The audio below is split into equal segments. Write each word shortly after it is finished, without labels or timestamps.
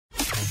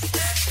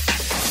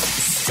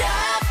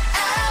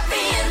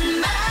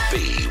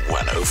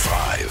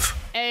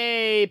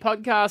Hey,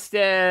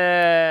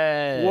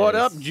 podcasters. What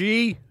up,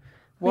 G?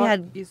 We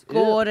had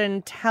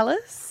Gordon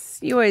Tallis.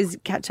 You always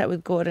catch up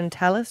with Gordon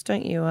Tallis,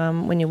 don't you,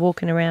 when you're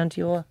walking around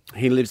your...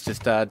 He lives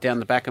just down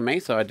the back of me,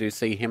 so I do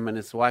see him and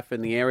his wife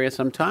in the area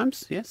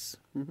sometimes, yes.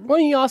 Why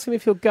don't you ask him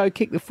if he'll go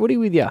kick the footy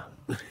with you?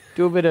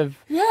 Do a bit of...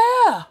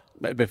 Yeah.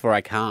 But before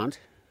I can't.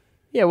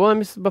 Yeah,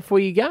 well, before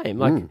your game.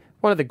 Like,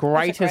 one of the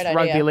greatest great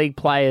rugby idea. league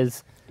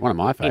players One of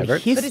my in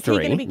favourites. history. But is he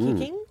going to be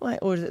kicking?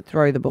 Or does it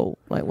throw the ball?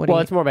 Like, what? Well,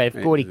 it's more about if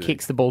Gordy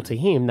kicks the ball to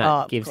him, that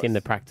of gives him course.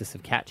 the practice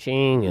of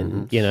catching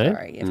and, you know.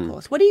 Sorry, of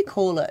course. What do you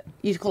call it?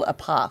 You call it a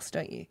pass,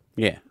 don't you?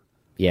 Yeah.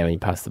 Yeah, when you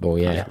pass the ball,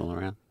 yeah. All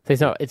around.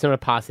 So it's not a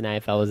pass in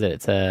AFL, is it?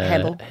 It's a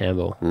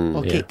handball.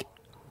 Or Yeah. kick?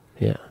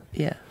 Yeah.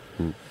 Yeah.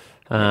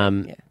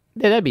 Yeah,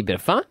 that'd be a bit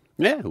of fun.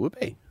 Yeah, it would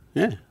be.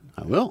 Yeah,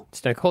 I will.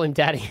 Just don't call him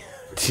daddy.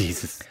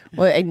 Jesus.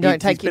 Well, and don't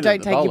take been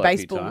at the your bowl a few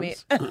baseball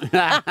mitt. times.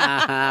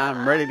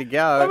 I'm ready to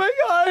go. my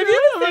God. Have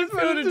you ever seen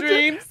Field of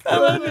Dreams? I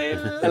love it.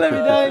 I love you,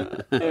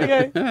 Dave. There we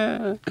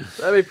go.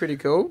 That'd be pretty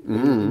cool.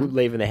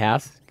 Leaving the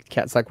house.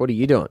 Cat's like, what are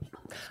you doing?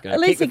 At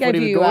least he gave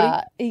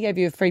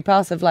you a free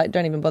pass of like,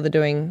 don't even bother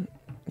doing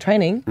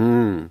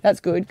training. That's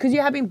good because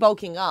you have been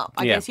bulking up.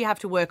 I Yeah. guess you have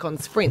to work on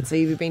sprints. So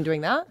you've been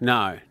doing that?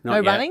 No, not No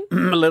yet. running? A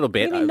little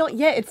bit. Maybe not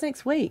yet. It's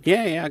next week.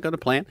 Yeah, I got a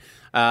plan.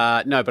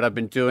 No, but I've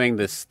been doing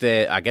the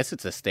stair. I guess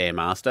it's a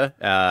Stairmaster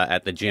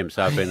at the gym.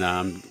 So I've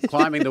been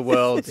climbing the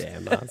world's.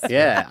 Stairmaster.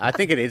 Yeah, I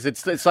think it is.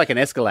 It's like an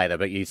escalator,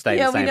 but you stay in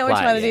Yeah, the same we know place.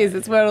 which one it is.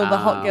 It's where all the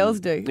hot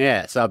girls do.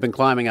 Yeah, so I've been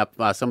climbing up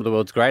some of the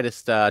world's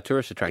greatest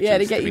tourist attractions. Yeah,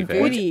 to get be you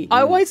fair. booty.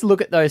 I always look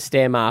at those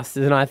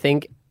Stairmasters and I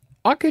think,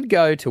 I could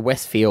go to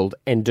Westfield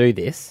and do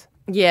this.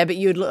 Yeah, but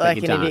you'd look like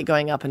you an don't. idiot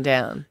going up and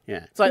down.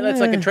 Yeah, it's like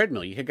a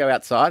treadmill. You could go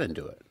outside and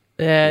do it.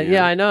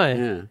 Yeah, I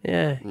know.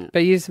 Yeah. But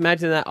you just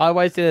imagine that. I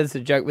always do that as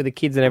a joke with the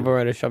kids and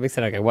everyone at a shopping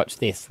centre. I go, watch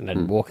this. And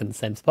I'd walk in the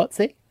same spot.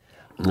 See?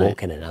 I'm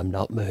walking and I'm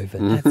not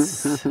moving.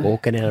 That's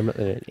walking and I'm not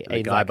moving.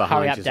 He's guy like, behind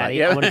hurry up, you's Daddy. like,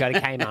 yeah. I want to go to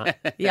Kmart.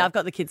 Yeah, I've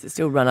got the kids that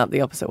still run up the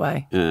opposite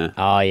way.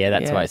 Oh, yeah,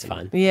 that's Yeah. always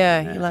fun.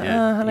 Yeah, you're like,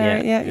 oh,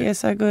 hello, Yeah. you're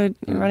so good.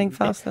 You're running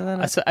faster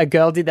than I us. saw a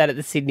girl did that at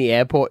the Sydney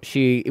airport.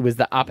 It was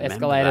the up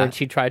escalator that. and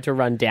she tried to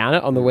run down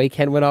it on the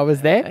weekend when I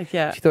was there.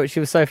 Yeah. She thought she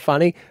was so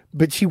funny,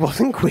 but she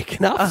wasn't quick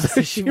enough.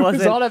 So she was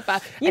wasn't. on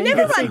a You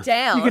never run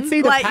down. You could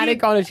see the Like,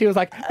 panic on her. She was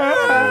like, Hey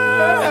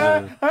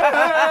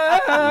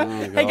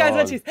guys,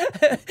 watch this.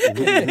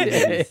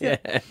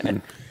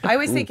 I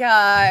always think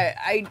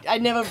I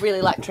never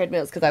really like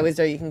treadmills because I always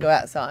do. You can go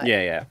outside.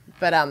 Yeah.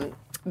 But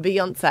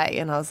Beyonce,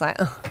 and I was like,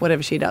 oh,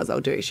 whatever she does,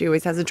 I'll do. She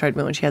always has a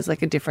treadmill and she has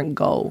like a different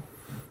goal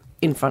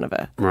in front of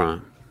her. Right.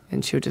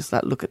 And she'll just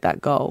like look at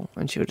that goal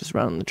and she'll just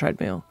run on the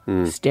treadmill,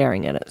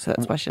 staring at it. So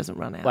that's why she doesn't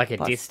run out. like a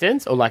Plus-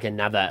 distance or like an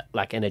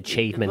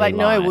achievement Like in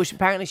no, life? well,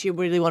 apparently she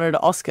really wanted an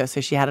Oscar, so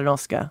she had an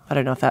Oscar. I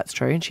don't know if that's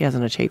true, and she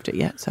hasn't achieved it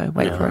yet. So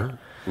wait for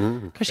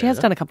it, because she has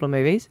done a couple of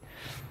movies.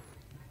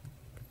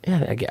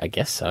 Yeah, I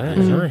guess so. I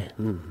don't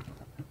know.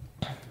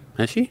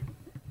 Has she?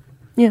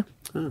 Yeah,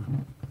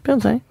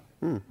 Beyonce.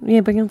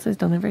 Yeah, Beyonce's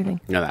done everything.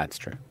 No, that's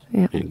true.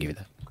 Yeah. I didn't give you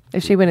that.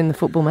 If she went in the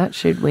football match,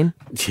 she'd win.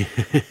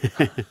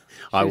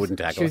 I wouldn't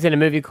tackle She was in a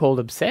movie called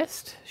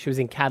Obsessed. She was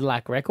in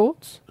Cadillac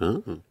Records.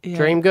 Oh, Yeah.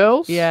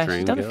 Dreamgirls. Yeah, Dream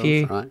she's done Girls, a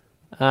few.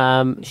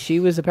 Right. She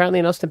was apparently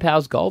an Austin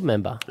Powers Gold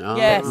member. Oh,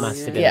 Yes.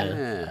 Must have been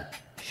Yeah.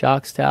 a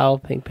Shark's Tale,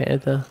 Pink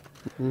Panther.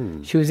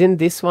 She was in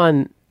this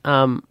one.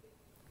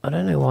 I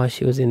don't know why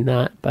she was in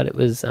that, but it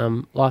was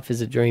Life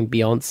is a Dream,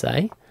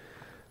 Beyonce.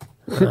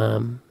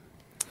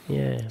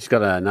 Yeah. She's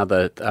got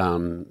another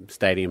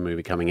stadium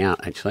movie coming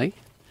out, actually.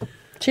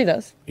 She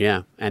does.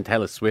 Yeah, and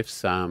Taylor Swift's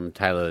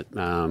Taylor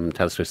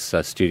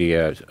Swift's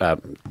studio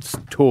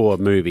tour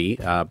movie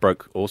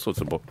broke all sorts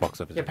of box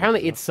office.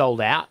 Apparently it's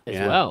sold out as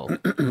Yeah. well.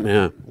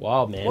 Yeah,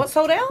 Wow, man. What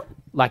sold out?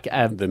 Like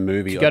the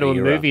movie. to go of to a the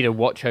era. movie to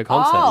watch her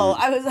concert. Oh,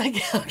 I was like,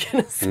 I'm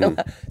gonna sell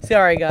that.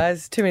 Sorry,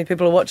 guys. Too many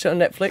people to watch it on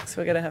Netflix.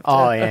 We're gonna have to.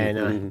 Oh, yeah,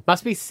 no.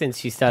 Must be since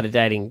she started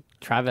dating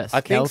Travis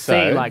I think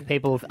Kelce. so. Like,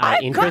 people are I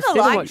kind interested of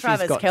in like what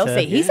Travis she's got Kelce.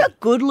 to... He's a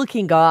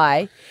good-looking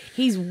guy.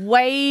 He's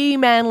way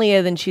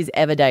manlier than she's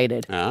ever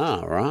dated.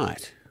 Ah,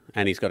 right.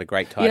 And he's got a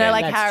great title. You know,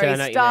 like That's Harry true, I know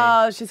what you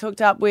Styles, she's hooked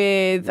up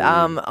with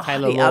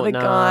Taylor the other Lautner.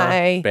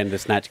 guy. Bender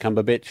Snatch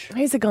Cumberbitch.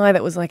 Who's the guy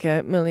that was like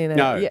a millionaire?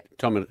 No, Yeah,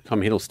 Tom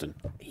Hiddleston.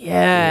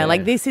 yeah,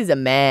 like this is a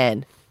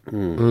man.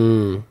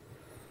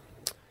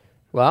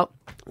 Well,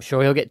 I'm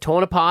sure he'll get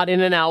torn apart in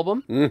an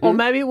album. Or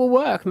maybe it will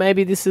work.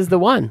 Maybe this is the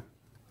one.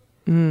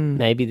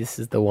 Maybe this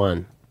is the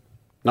one.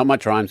 Not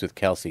much rhymes with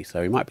Kelsey,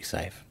 so he might be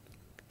safe.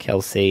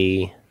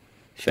 Kelsey...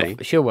 See?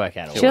 She'll work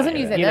out. She doesn't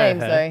use their You know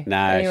names her. though. No,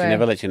 Anyway. she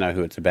never lets you know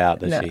who it's about,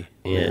 does No. she?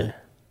 Yeah.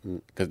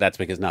 That's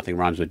because nothing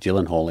rhymes with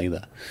Gyllenhaal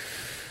either.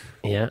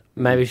 Yeah.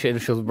 Maybe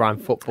she'll rhyme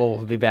football.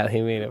 It'll be about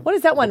him. You know, What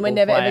is that one? We're football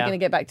never ever player. going to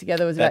get back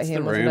together. Was about That's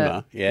him, the wasn't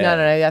rumour, it? yeah.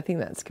 No. I think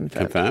that's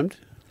confirmed. Confirmed?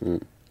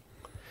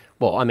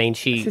 Well, I mean,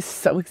 she... This is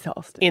so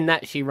exhausting. In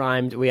that she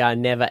rhymed, we are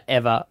never,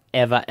 ever,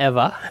 ever,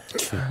 ever.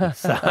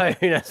 So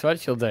who knows what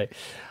she'll do.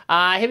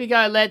 Here we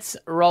go. Let's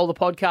roll the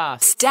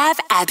podcast. Stab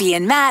Abby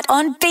and Matt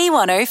on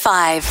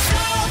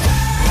B105.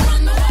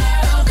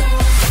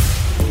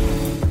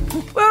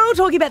 Well, all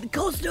talking about the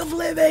cost of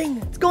living.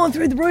 It's gone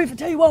through the roof. I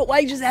tell you what,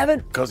 wages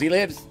haven't. Because he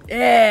lives.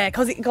 Yeah,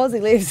 because he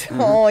lives.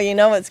 Oh, you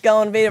know it's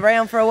going to be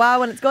around for a while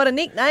when it's got a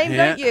nickname,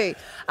 don't you?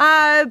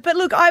 But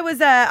look, I'm the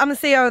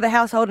CEO of the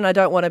household and I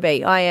don't want to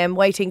be. I am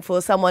waiting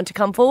for someone to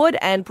come forward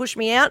and push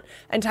me out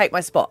and take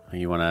my spot.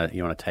 You want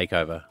to take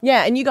over?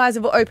 Yeah, and you guys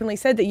have openly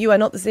said that you are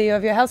not the CEO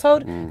of your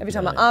household. Every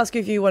time I ask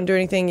you if you want to do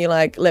anything, you're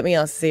like, let me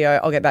ask the CEO,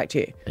 I'll get back to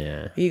you.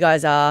 Yeah. You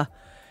guys are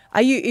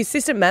you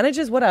assistant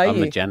managers? What are you? I'm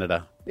the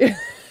janitor.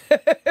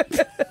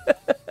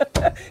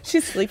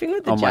 She's sleeping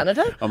with the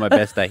janitor? On my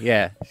best day,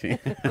 yeah. She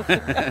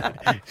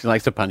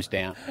likes to punch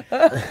down.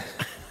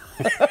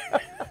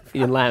 If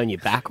you didn't lay on your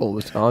back all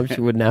the time, she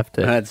wouldn't have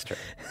to. That's true.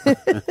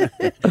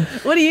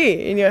 What are you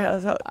in your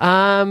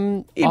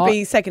household? You'd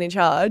be second in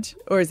charge,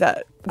 or is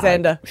that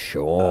Xander?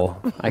 Sure,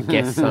 I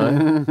guess so.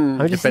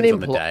 I'm just Depends on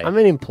the day. I'm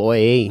an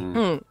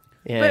employee.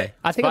 Yeah, But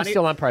I think I'm funny-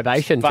 still on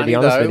probation, to Funny be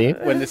honest though, with you.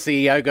 when the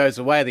CEO goes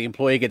away, the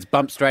employee gets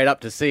bumped straight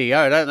up to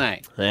CEO, don't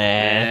they?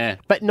 Yeah.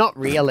 But not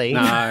really.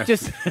 No.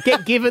 Just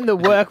get given the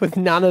work with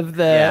none of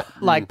the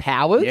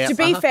powers. Yeah. To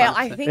be fair,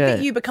 I think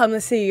that you become the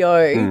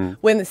CEO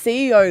when the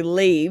CEO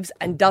leaves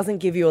and doesn't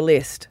give you a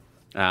list.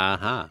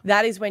 Uh-huh.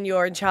 That is when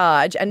you're in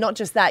charge. And not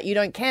just that, you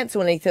don't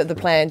cancel any of the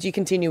plans, you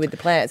continue with the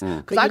plans.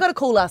 Because I got a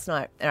call last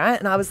night, all right?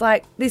 And I was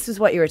like, this is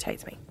what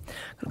irritates me.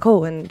 Got a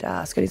call and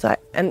Scotty's like,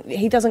 and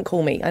he doesn't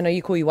call me. I know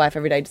you call your wife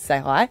every day to say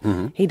hi.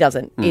 He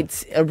doesn't.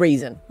 It's a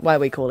reason why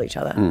we call each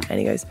other. And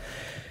he goes,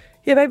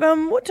 yeah, babe,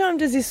 what time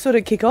does this sort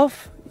of kick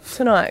off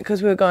tonight?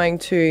 Because we were going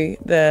to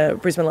the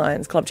Brisbane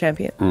Lions Club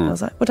Champion. I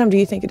was like, what time do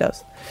you think it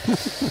does?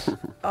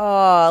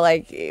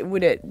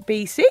 Would it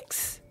be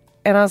 6?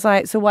 And I was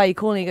like, so why are you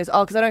calling? He goes,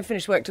 oh, because I don't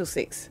finish work till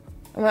 6.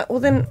 I'm like,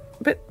 well then,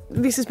 but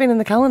this has been in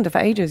the calendar for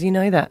ages. You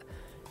know that.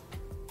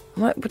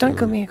 I'm like, but don't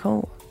give me a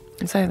call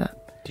and say that.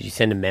 Did you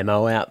send a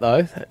memo out,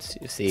 though? That's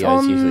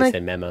CEOs usually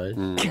send memos.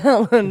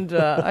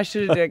 Calendar. I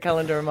should do a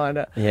calendar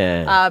reminder.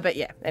 Yeah. But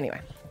yeah, anyway.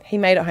 He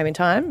made it home in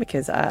time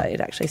because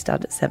it actually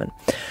started at 7.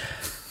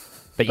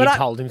 But you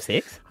told him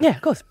 6? Yeah,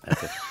 of course.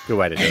 That's a good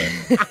way to do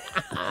it.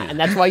 And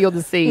that's why you're the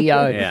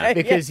CEO. Yeah.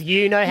 Because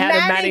you know how to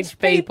manage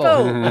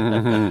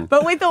people.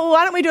 But we thought,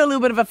 why don't we do a little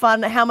bit of a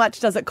fun, how much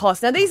does it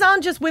cost? Now, these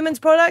aren't just women's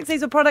products.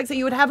 These are products that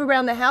you would have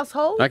around the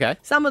household. Okay.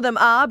 Some of them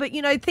are, but,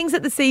 things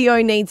that the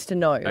CEO needs to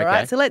know, all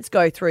right? So let's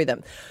go through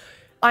them.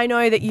 I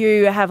know that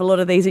you have a lot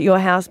of these at your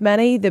house,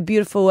 Matty. The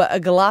beautiful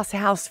glass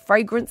house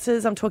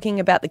fragrances. I'm talking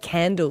about the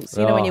candles.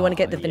 When you want to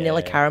get the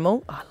vanilla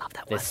caramel. Oh, I love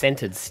that They're one.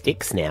 scented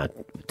sticks now,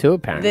 too,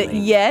 apparently.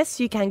 Yes,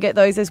 you can get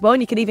those as well.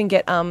 And you can even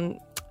get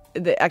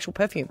the actual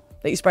perfume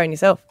that you spray on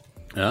yourself.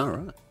 All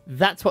right.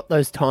 That's what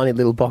those tiny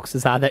little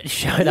boxes are that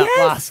showed up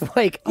last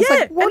week. I was Yeah,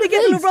 like, what and they are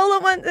get these? little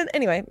roll-on ones. And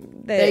anyway,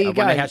 There you I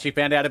go. wonder how she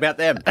found out about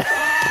them.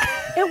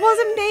 It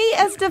wasn't me.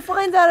 Esther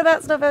finds out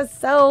about stuff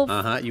herself.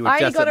 You were I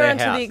just got at her their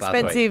into house the last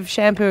week. expensive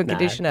shampoo and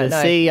conditioner. The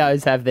No.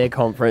 CEOs have their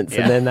conference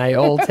and then they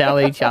all tell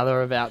each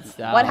other about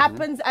stuff. What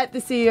happens at the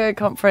CEO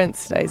conference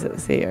stays at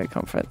the CEO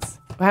conference.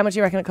 How much do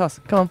you reckon it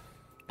costs? Come on.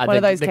 One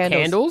of those the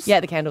candles?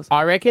 Yeah, the candles.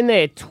 I reckon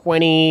they're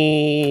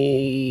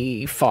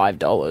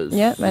 $25.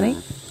 Yeah, Manny?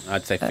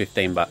 I'd say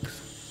 $15.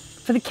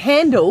 For the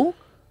candle,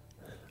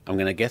 I'm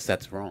going to guess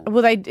that's wrong.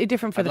 well, they're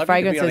different for I'd the love you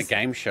to be on a fragrances.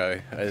 game show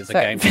as a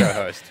So- game show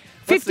host.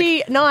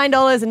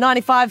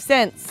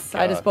 $59.95.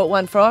 I just God. bought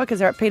one for her because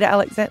they're at Peter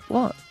Alexander.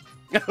 What?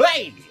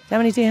 Hey! How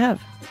many do you have?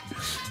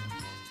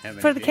 How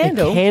many For the do you-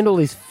 candle? Candle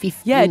is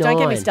 $59. Yeah, don't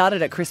get me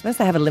started at Christmas.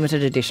 They have a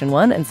limited edition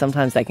one, and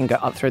sometimes they can go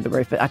up through the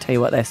roof. But I tell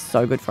you what, they're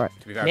so good for it.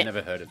 To be fair, I've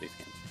never heard of these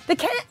candles. The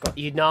can.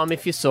 You'd know them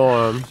if you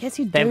saw them. Yes,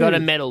 you They've do. got a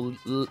metal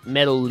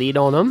lid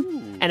on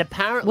them. And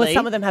apparently... Well,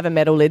 some of them have a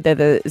metal lid. They're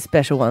the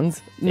special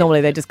ones. Normally,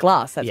 they're just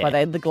glass. That's why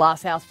they're the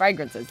glass house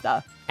fragrances,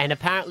 though. And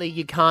apparently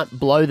you can't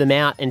blow them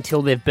out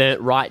until they've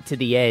burnt right to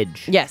the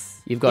edge.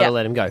 Yes. You've got to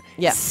let them go.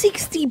 Yeah.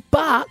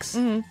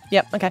 $60?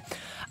 Yep, okay.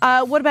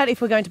 What about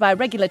if we're going to buy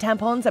regular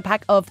tampons, a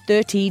pack of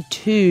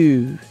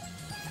 32?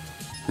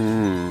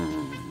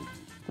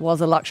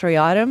 Was a luxury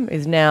item,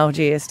 is now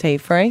GST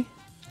free.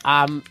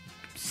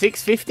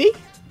 $6.50?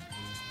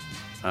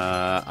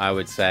 I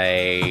would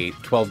say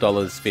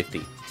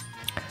 $12.50.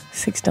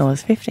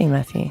 $6.50,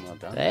 Matthew. Well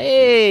done.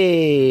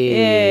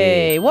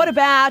 Hey. Yay. What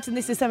about, and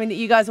this is something that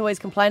you guys always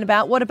complain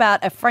about, what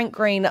about a Frank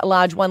Green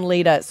large 1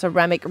 litre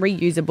ceramic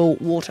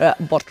reusable water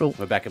bottle?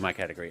 We're back in my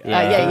category.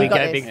 yeah, we you got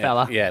go, this. big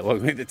fella. Yeah,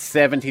 well, it's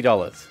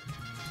 $70.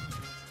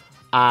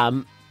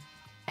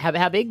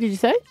 How big did you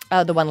say?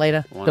 The 1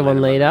 litre. The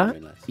 1 litre?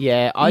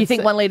 Yeah. You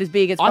think 1 litre's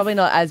big? It's probably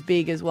not as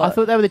big as I what?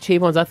 thought they were the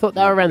cheap ones. I thought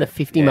they were around the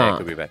 50 Yeah, it mark.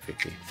 could be about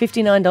 50.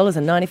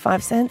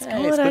 $59.95. it's God,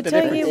 I good, the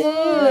tell you difference.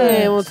 what.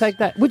 Yeah, we'll take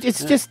that. Which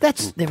it's just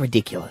they're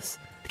ridiculous.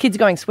 The kids are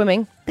going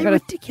swimming. They're They've got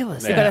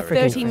ridiculous. Yeah. a, they've got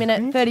a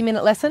Freaking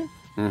 30-minute lesson.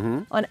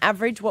 Mm-hmm. On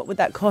average, what would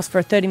that cost for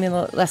a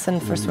 30-minute lesson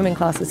for swimming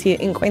classes here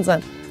in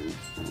Queensland?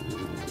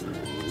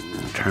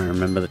 I'm trying to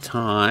remember the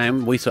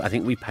time. I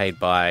think we paid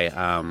by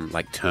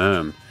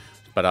term,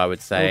 but I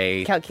would say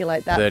We'll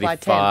calculate that by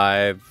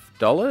 10.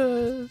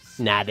 $35.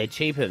 Nah, they're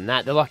cheaper than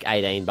that. They're like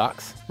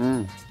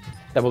 $18.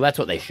 Well, that's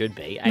what they should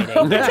be.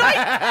 18.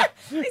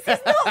 This is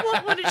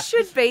not what it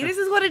should be. This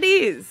is what it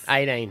is.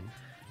 18.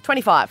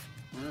 25.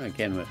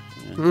 Again,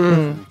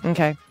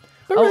 Okay.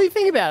 But really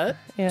think about it.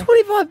 Yeah.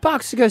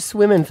 $25 to go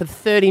swimming for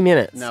 30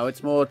 minutes. no,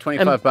 it's more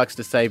 $25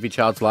 to save your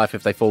child's life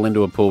if they fall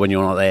into a pool when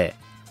you're not there.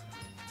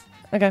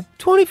 Okay.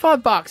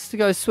 $25 to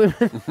go swimming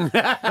for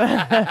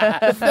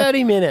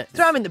 30 minutes.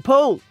 Throw them in the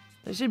pool.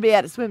 They should be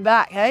able to swim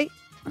back, hey?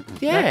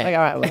 Yeah. Okay,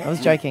 all right, well, I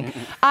was joking.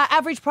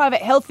 Average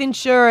private health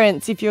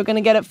insurance, if you're going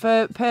to get it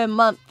per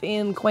month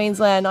in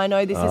Queensland. I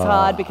know this is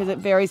hard because it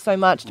varies so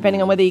much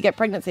depending on whether you get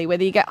pregnancy,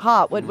 whether you get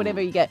heart,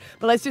 whatever you get.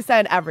 But let's just say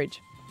an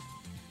average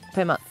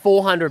per month.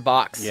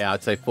 $400. Yeah,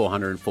 I'd say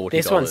 $440.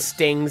 This one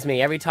stings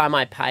me every time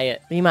I pay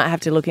it. You might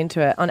have to look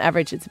into it. On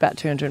average, it's about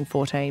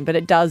 $214, but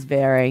it does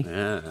vary.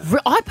 Yeah.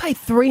 I pay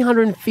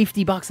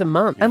 $350 a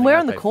month. And think we're I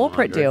on the pay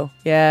corporate $400. deal.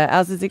 Yeah,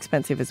 ours is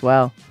expensive as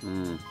well.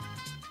 And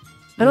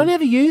I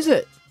never use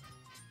it.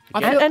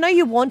 I know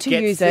you want to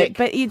Get use sick. it,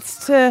 but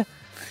it's to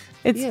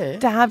Yeah.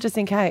 have just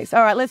in case.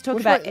 All right, let's talk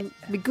about It'd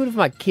be good if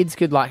my kids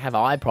could have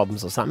eye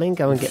problems or something.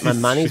 Go and get my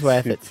money's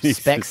worth at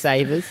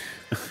Specsavers.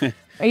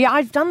 Yeah,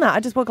 I've done that. I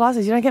just bought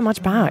glasses. You don't get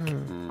much back.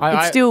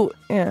 It's still,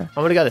 yeah. I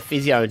want to go to the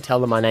physio and tell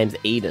them my name's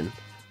Eden.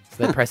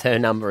 So they press her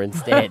number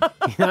instead.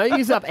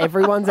 Use up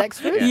everyone's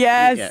extras.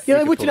 Yes. Yeah. You know,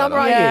 You could which pull that number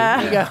are off. Yeah.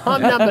 you? You go,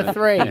 I'm number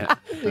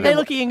 3. They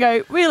look at you and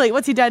go, really?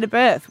 What's your date of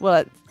birth?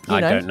 Well, you I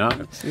know. don't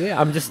know. Yeah,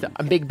 I'm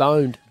big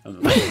boned.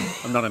 I'm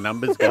not a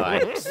numbers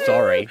guy.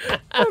 Sorry.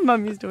 My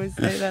mum used to always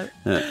say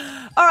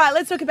that. All right,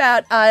 let's talk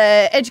about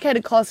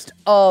educated cost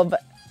of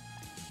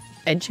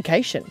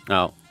education.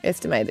 Oh.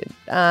 Estimated.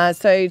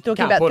 So talking Can't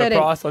about put 13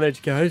 a price on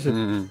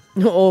education.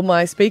 or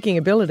my speaking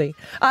ability.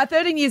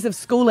 13 years of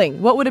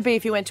schooling. What would it be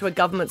if you went to a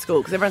government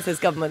school? Because everyone says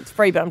government's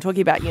free, but I'm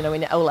talking about,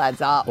 when it all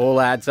adds up. All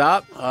adds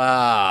up.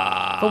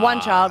 For one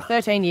child,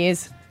 13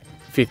 years,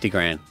 50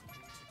 grand.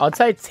 I'd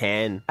say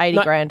 10. 80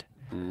 grand.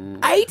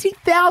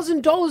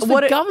 $80,000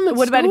 for government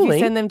What about if you schooling?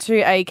 send them to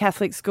a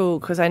Catholic school?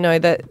 Because I know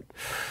that.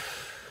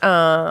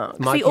 My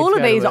See, kids all go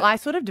of to these, it. I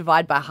sort of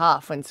divide by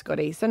half when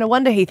Scotty. So no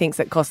wonder he thinks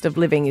that cost of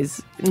living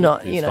is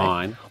not, It's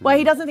fine. Well,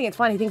 he doesn't think it's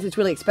fine. He thinks it's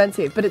really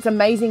expensive. But it's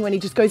amazing when he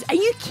just goes, "Are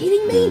you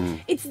kidding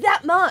me? It's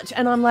that much."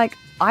 And I'm like,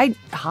 I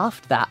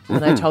halved that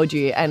when I told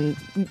you, and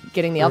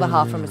getting the other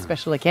half from a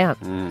special account.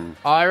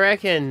 I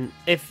reckon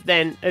if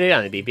then it'd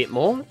only be a bit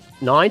more.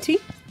 90.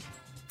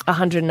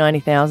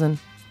 190,000.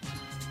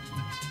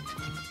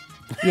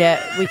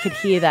 Yeah, we could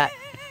hear that.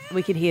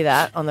 We could hear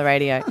that on the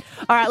radio.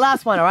 All right,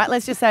 last one. All right,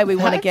 let's just say we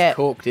want to get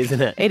cooked,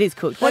 isn't it? It is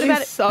cooked. What What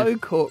about so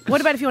cooked? What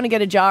about if you want to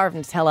get a jar of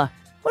Nutella?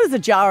 What does a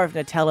jar of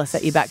Nutella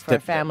set you back for a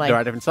family? There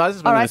are different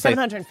sizes. but All I'm right,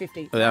 gonna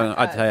say- $750.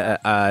 I'd say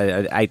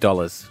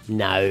 $8.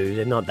 No,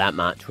 they're not that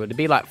much. Would it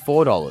be like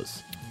 $4?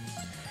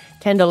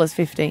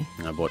 $10.50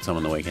 I bought some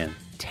on the weekend.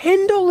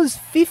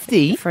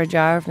 $10.50? for a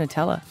jar of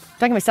Nutella.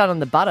 Don't get me started on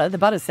the butter. The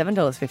butter's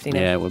 $7.50 now.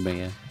 Yeah, it would be,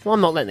 yeah. Well,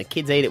 I'm not letting the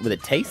kids eat it with a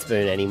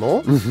teaspoon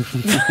anymore.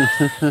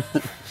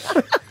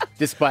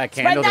 Just buy a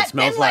candle that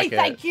smells like it.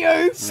 thank you.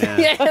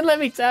 Yeah, and let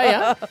me tell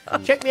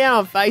you, check me out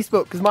on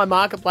Facebook because my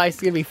marketplace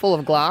is going to be full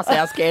of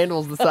glasshouse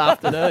candles this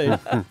afternoon.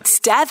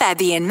 Stab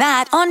Abby and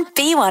Matt on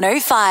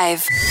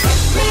B105.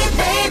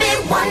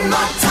 Baby, one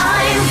more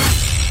time.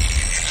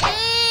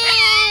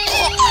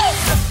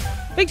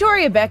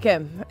 Victoria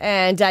Beckham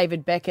and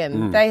David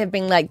Beckham, they have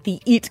been like the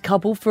it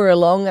couple for a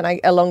long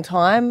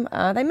time.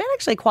 They met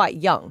actually quite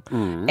young.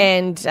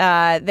 And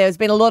there's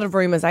been a lot of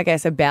rumours, I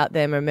guess, about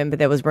them. Remember,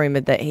 there was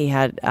rumoured that he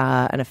had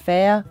an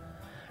affair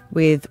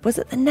with, was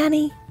it the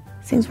nanny?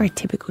 Seems very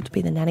typical to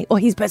be the nanny. Or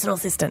his personal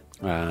assistant.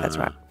 That's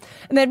right.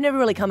 And they've never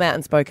really come out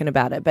and spoken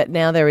about it, but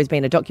now there has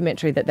been a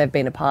documentary that they've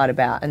been a part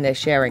about and they're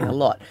sharing a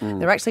lot.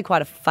 They're actually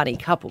quite a funny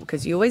couple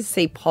because you always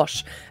see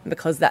Posh, and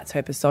because that's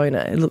her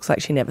persona, it looks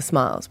like she never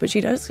smiles, but she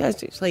does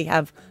actually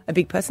have a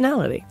big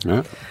personality.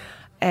 Yeah.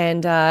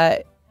 And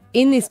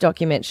in this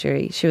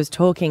documentary, she was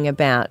talking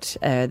about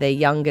their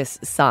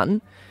youngest son,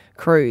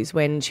 Cruz,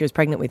 when she was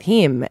pregnant with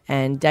him,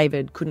 and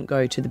David couldn't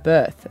go to the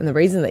birth. And the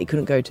reason that he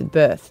couldn't go to the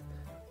birth,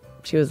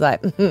 she was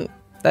like,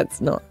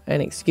 that's not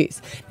an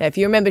excuse. Now, if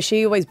you remember,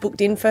 she always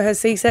booked in for her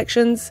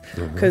C-sections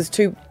because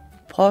too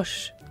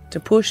posh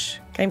to push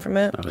came from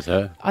her. That was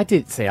her. I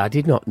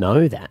did not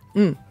know that.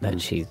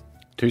 That she's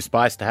Too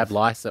spiced to have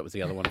lice. That was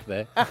the other one up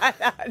there.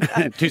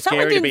 Too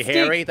scary to be didn't stick.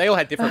 hairy. They all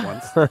had different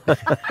ones.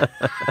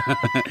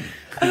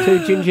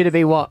 too ginger to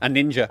be what? A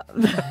ninja.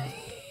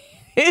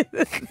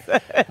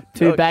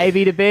 Too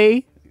baby to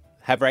be?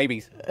 Have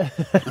rabies.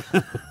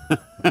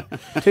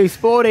 Too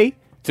sporty?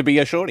 To be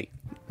a shorty.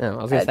 No,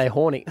 I was going to say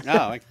horny.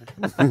 Oh,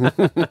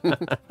 okay.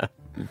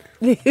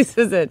 This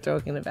is her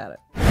talking about it.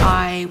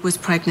 I was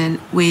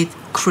pregnant with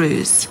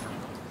Cruz.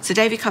 So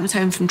David comes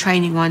home from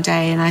training one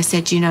day and I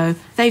said,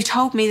 they've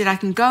told me that I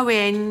can go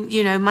in,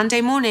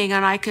 Monday morning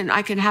and I can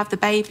have the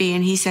baby.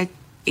 And he said,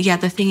 yeah,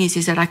 the thing is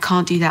that I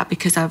can't do that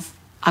because I've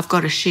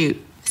got to shoot.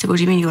 I said, what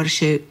do you mean you got to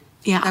shoot?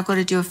 Yeah, I've got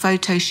to do a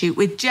photo shoot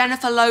with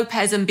Jennifer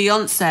Lopez and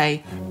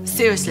Beyonce.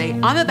 Seriously,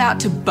 I'm about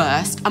to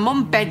burst. I'm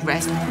on bed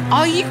rest.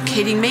 Are you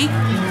kidding me?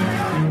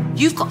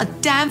 You've got a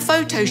damn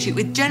photo shoot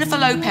with Jennifer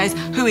Lopez,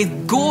 who is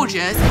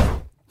gorgeous.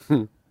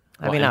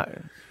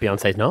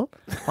 Beyonce's not?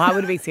 Well, I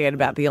would be scared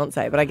about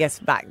Beyonce, but I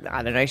guess I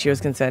don't know, she was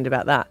concerned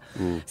about that.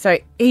 So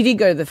he did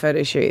go to the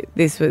photo shoot.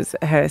 This was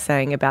her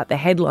saying about the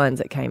headlines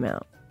that came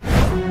out.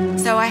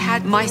 So I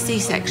had my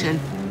C-section,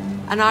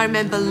 and I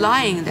remember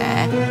lying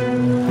there.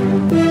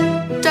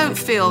 Don't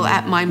feel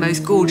at my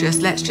most gorgeous,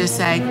 let's just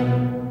say.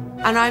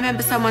 And I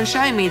remember someone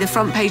showing me the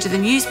front page of the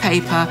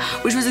newspaper,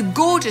 which was a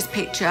gorgeous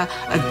picture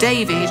of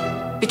David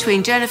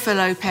between Jennifer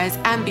Lopez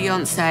and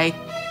Beyonce.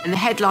 And the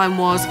headline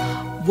was,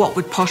 "What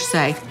would Posh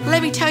say?"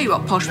 Let me tell you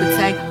what Posh would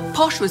say.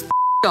 Posh was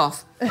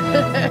off.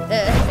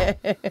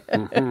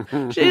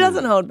 She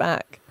doesn't hold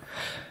back.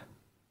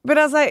 But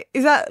I was like,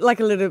 is that like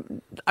a little...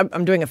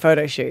 I'm doing a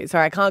photo shoot.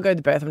 Sorry, I can't go to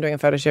the birth. I'm doing a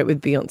photo shoot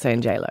with Beyonce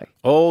and J-Lo.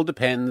 All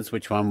depends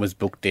which one was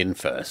booked in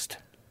first.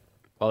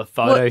 Well, the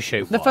photo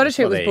shoot The photo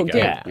shoot was there you booked go.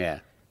 in. Yeah.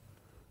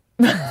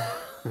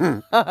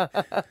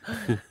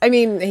 I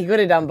mean, he could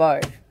have done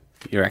both.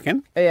 You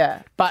reckon?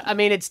 Yeah. But, I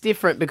mean, it's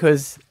different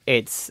because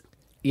it's,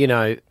 you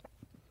know,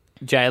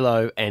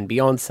 J-Lo and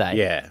Beyonce.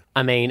 Yeah.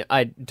 I mean,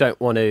 I don't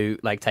want to,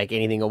 like, take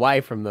anything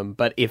away from them,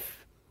 but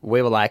if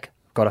we were, like,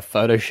 got a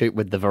photo shoot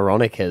with the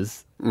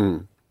Veronicas,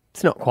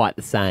 it's not quite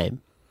the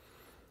same.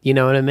 You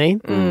know what I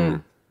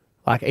mean?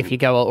 Like, if you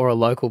go, or a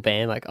local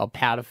band, like,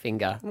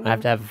 Powderfinger, I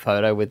have to have a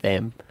photo with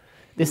them.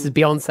 This is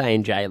Beyonce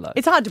and J-Lo.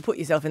 It's hard to put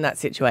yourself in that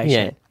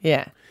situation.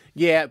 Yeah.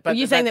 Yeah, but Are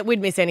you saying that we'd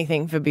miss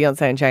anything for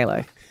Beyonce and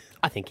J-Lo?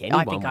 I think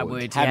anyone I think I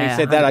would. Having yeah,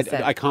 said that,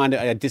 100%. I kind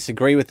of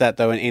disagree with that,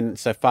 though, in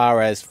so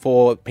far as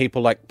for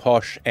people like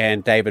Posh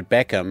and David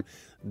Beckham,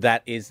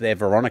 that is their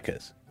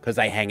Veronicas, because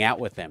they hang out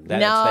with them.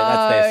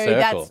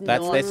 That's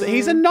their circle.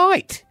 He's a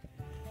knight.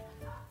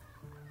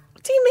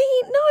 What do you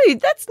mean? No,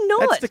 that's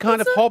not. That's the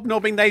kind of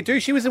hobnobbing they do.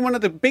 She was in one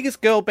of the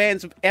biggest girl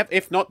bands,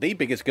 if not the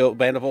biggest girl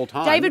band of all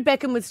time. David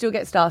Beckham would still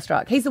get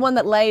starstruck. He's the one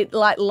that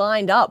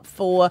lined up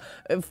for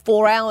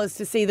 4 hours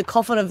to see the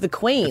coffin of the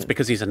Queen. It's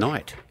because he's a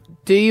knight.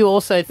 Do you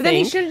also think... But then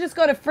he should have just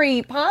got a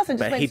free pass and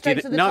just But went he straight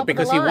did to it the no top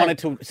because of the he line. wanted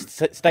to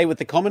stay with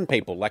the common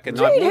people like a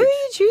Dude, knight who are would.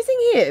 you choosing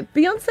here?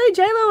 Beyonce,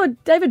 J-Lo or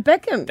David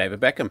Beckham?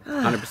 David Beckham,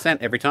 100%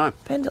 every time.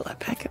 Pendula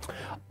Beckham.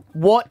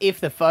 What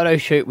if the photo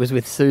shoot was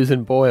with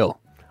Susan Boyle?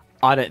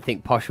 I don't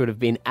think Posh would have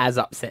been as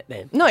upset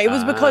then. No, it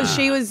was because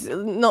she was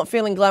not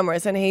feeling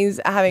glamorous and he's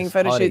having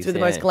photo shoots with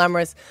the most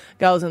glamorous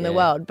girls in the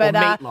world. But Or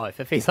Meatloaf.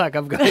 If he's like,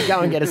 I've got to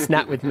go and get a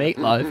snap with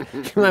Meatloaf,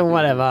 she's like,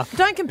 whatever.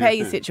 don't compare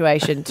your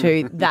situation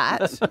to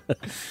that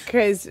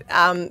because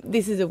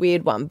this is a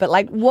weird one. But,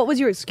 like, what was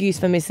your excuse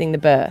for missing the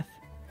birth?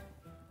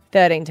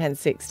 13, 10,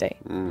 60.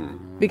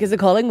 Because the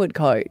Collingwood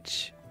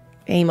coach,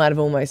 he might have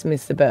almost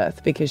missed the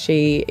birth because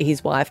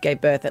his wife gave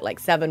birth at like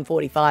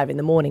 7:45 in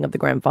the morning of the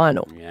grand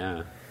final.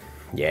 Yeah.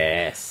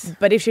 Yes.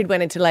 But if she'd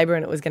went into labour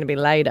and it was going to be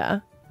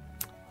later,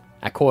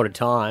 At quarter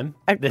time,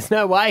 there's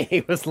no way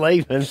he was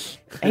leaving.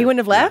 he wouldn't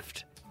have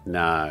left?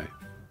 No.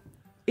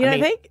 You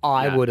don't think?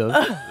 I would have.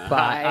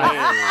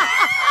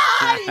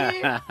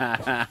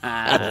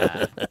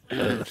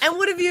 And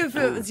what if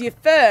it was your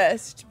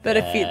first, but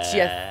if it's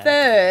your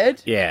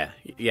third... Yeah.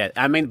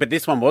 I mean, but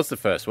this one was the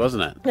first,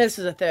 wasn't it? This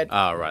was a third.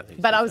 Oh, right.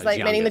 But I was like,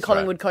 meaning the youngest,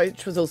 Collingwood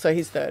coach was also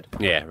his third.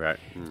 Right. Yeah, right.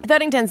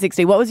 13, 10,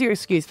 60, what was your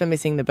excuse for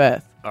missing the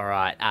birth? All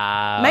right.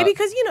 Maybe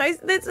because,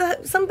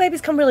 there's some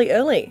babies come really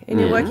early and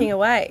you're working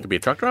away. Could be a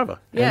truck driver.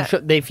 Yeah.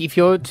 If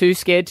you're too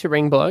scared to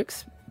ring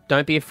blokes,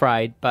 don't be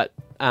afraid. But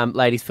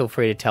ladies, feel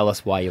free to tell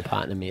us why your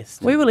partner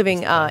missed. We were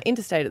living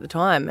interstate at the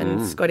time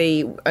and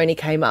Scotty only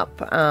came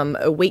up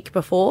a week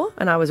before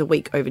and I was a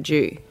week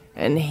overdue.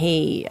 And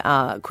he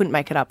couldn't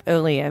make it up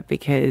earlier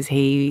because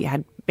he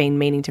had been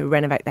meaning to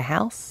renovate the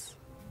house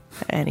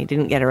and he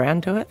didn't get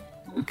around to it.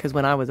 Because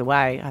when I was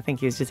away, I think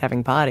he was just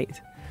having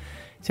parties.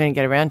 So he didn't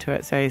get around to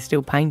it, so he's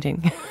still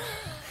painting.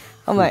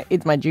 I'm like,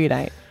 it's my due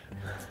date.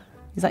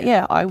 He's like,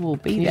 yeah, I will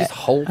be Can you there. just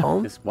hold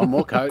on? Just one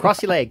more coat.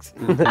 Cross your legs.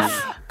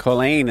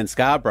 Colleen in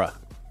Scarborough,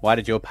 why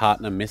did your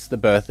partner miss the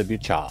birth of your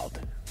child?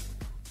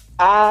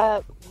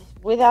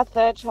 With our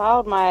third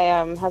child, my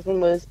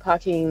husband was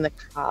parking the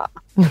car.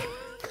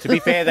 To be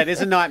fair, that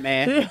is a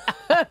nightmare.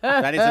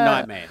 That is a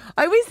nightmare.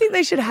 I always think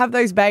they should have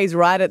those bays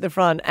right at the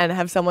front and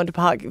have someone to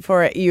park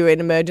for you in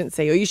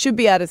emergency, or you should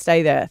be able to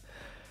stay there.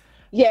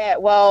 Yeah,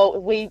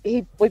 well, we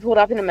pulled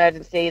up in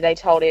emergency. They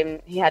told him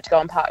he had to go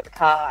and park the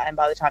car, and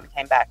by the time he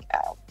came back,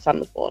 our son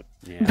was born.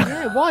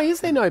 Yeah, why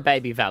is there no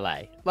baby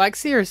valet? Like,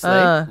 seriously.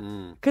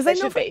 Because There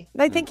should be.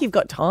 they think you've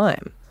got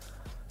time.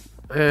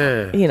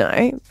 But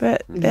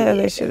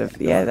they should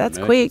have. Yeah, that's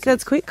quick.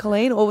 That's quick,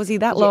 Colleen. Or was he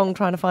that long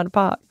trying to find a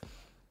park?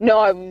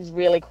 No, it was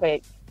really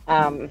quick.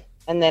 And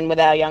then with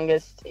our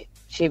youngest,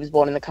 she was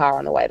born in the car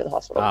on the way to the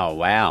hospital. Oh,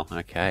 wow.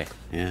 Okay.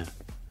 Yeah.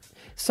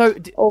 So,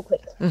 All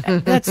quick.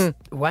 that's,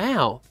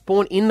 wow.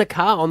 Born in the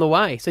car on the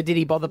way. So did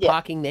he bother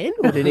parking then?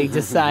 Or did he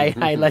just say,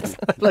 hey, let's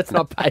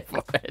not pay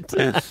for it?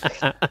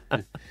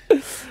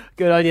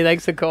 Good on you.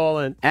 Thanks for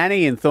calling.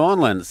 Annie in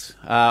Thornlands,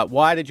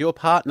 why did your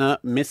partner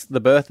miss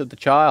the birth of the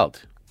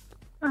child?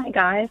 Hi,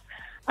 guys.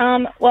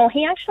 Well,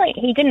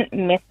 he didn't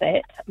miss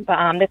it,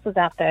 but this was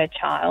our third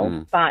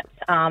child. But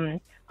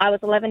I was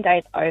 11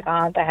 days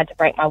over. They had to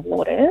break my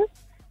waters.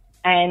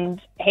 And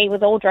he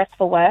was all dressed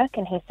for work,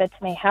 and he said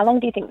to me, "How long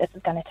do you think this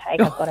is going to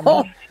take? I've got a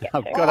meeting to get to."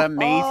 I've got a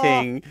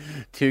meeting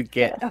to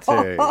get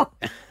to.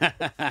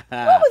 What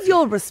was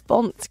your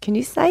response? Can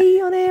you say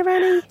on air,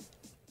 Annie?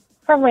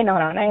 Probably not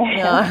on air.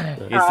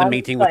 No. Is the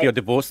meeting with your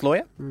divorce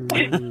lawyer?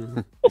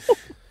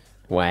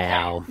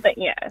 Wow. But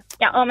yeah.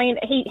 I mean,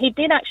 he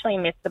did actually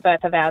miss the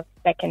birth of our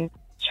second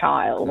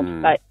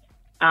child, but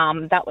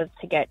that was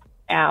to get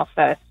our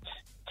first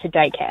to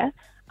daycare.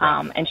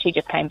 And she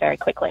just came very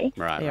quickly.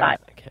 Right.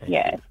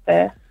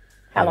 But,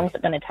 how long is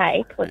it going to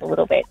take was a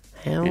little bit.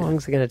 How long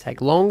is it going to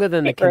take? Longer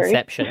than the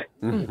conception.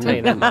 I'll tell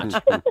you that much.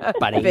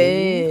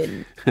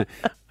 Buddy. All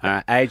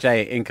right,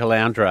 AJ in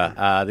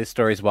Caloundra, this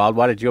story's wild.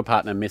 Why did your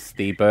partner miss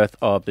the birth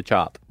of the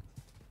child?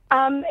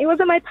 It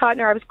wasn't my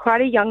partner. I was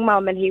quite a young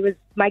mum, and he was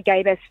my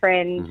gay best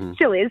friend,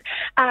 still is.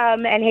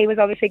 And he was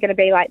obviously going to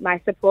be like my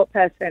support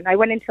person. I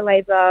went into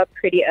labour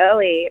pretty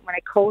early. When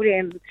I called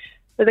him,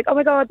 I was like, "Oh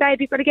my God,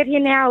 babe, you've got to get here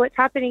now. What's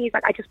happening?" He's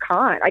like, I just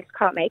can't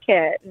make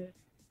it. And I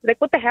was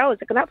like, "What the hell?" He's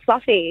like, "About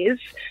fluffies."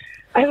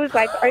 I was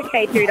like,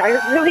 "Okay, dude, I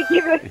don't really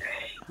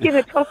give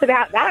a toss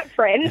about that,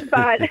 friend."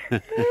 But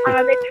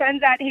it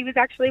turns out he was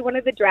actually one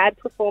of the drag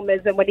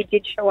performers, and when he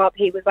did show up,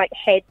 he was like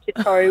head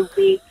to toe,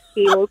 wig,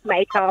 heels,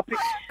 makeup,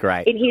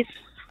 Great, in his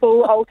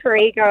full alter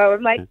ego.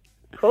 I'm like,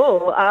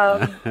 cool. Oh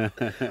my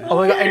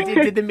God! And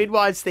did the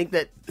midwives think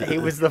that he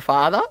was the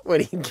father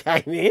when he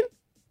came in?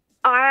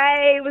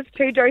 I was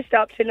too dosed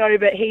up to know,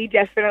 but he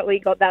definitely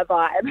got that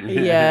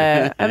vibe.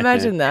 Yeah,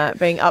 imagine that,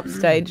 being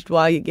upstaged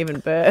while you're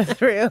giving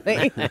birth,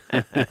 really.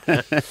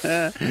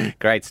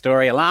 Great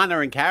story.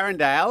 Alana in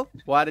Carindale,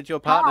 why did your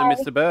partner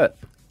miss the birth?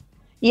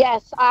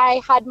 Yes,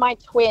 I had my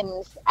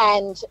twins,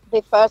 and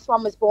the first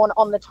one was born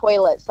on the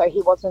toilet, so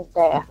he wasn't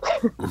there.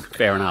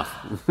 Fair enough.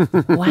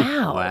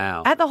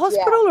 Wow. At the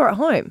hospital or at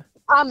home?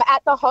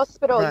 At the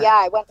hospital, Right.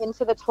 I went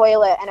into the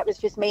toilet and it was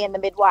just me and the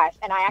midwife.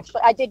 And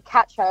I did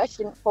catch her.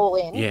 She didn't fall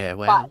in. Yeah,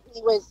 wow. But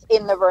he was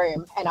in the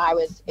room and I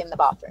was in the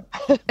bathroom.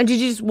 And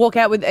did you just walk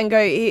out and go,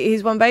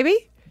 "Here's one baby"?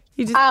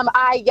 You just...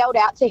 I yelled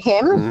out to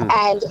him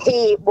and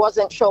he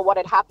wasn't sure what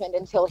had happened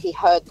until he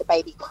heard the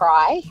baby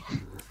cry.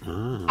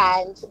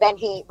 And then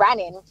he ran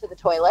into the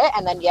toilet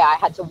and then, I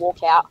had to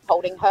walk out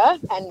holding her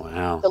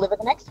and deliver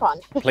the next one.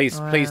 Please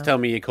tell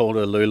me you called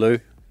her Lulu.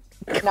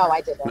 No, I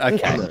didn't.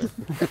 Okay.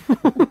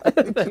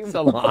 Thanks,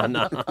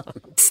 Alana.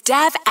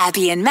 Stab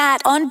Abby and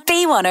Matt on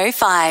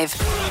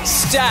B105.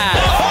 Stab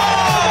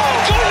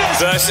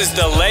versus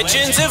the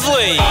Legends of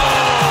League.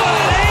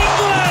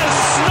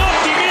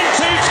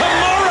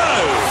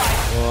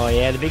 Oh,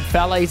 yeah, the big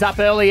fella. He's up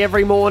early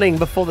every morning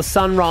before the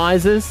sun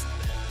rises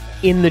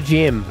in the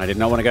gym. I did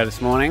not want to go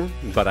this morning,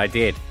 but I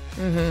did.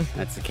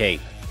 That's the key.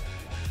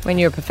 When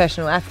you're a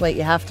professional athlete,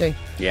 you have to.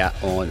 Yeah,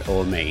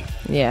 or me.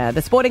 Yeah,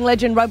 the Sporting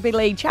Legend Rugby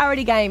League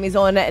charity game is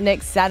on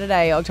next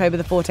Saturday, October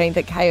the 14th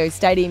at KO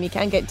Stadium. You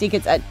can get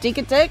tickets at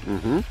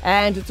Ticketek,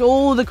 and it's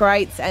all the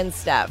greats and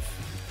staff.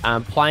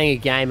 Playing a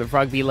game of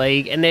rugby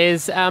league, and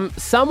there's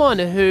someone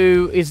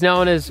who is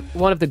known as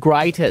one of the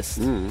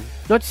greatest,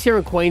 not just here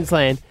in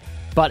Queensland,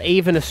 but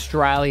even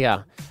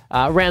Australia,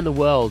 around the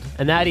world,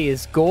 and that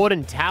is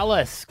Gordon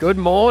Tallis. Good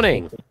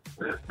morning.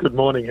 Good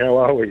morning. How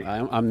are we?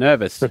 I'm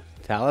nervous,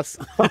 Tallis.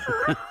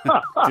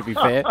 To be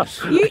fair.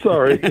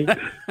 Sorry.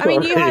 I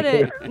mean, you had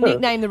a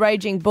nickname, the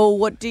Raging Bull.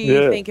 What do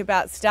you think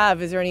about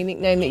Stav? Is there any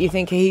nickname that you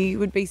think he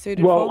would be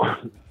suited for?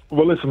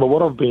 Well, listen,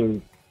 what I've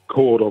been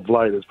called of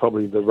late is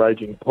probably the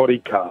Raging Potty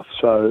Calf.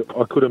 So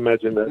I could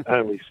imagine that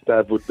only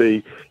Stav would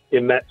be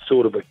in that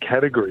sort of a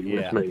category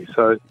with me.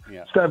 So,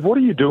 Stav, what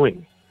are you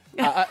doing?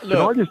 Look, Can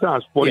I just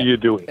ask, what are you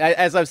doing?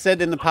 As I've said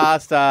in the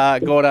past,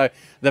 Gordo,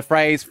 the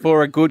phrase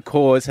 "for a good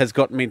cause" has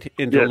gotten me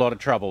into a lot of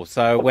trouble.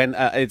 So when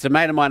it's a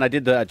mate of mine, I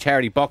did the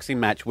charity boxing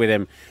match with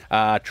him,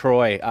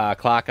 Troy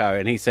Clarko,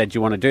 and he said, "Do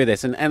you want to do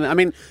this?" And I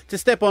mean, to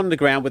step on the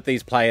ground with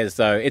these players,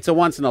 though, it's a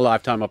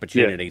once-in-a-lifetime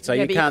opportunity. So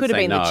you but can't you could have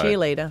say been no. the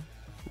cheerleader.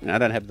 I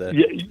don't have the...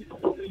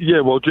 Yeah,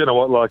 well, do you know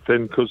what,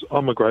 because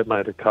I'm a great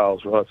mate of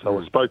Carl's, right? So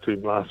I spoke to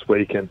him last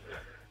week, and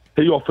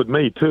he offered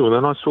me too, and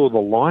then I saw the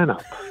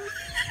lineup.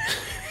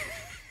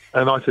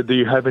 And I said, "Do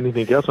you have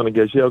anything else?" And he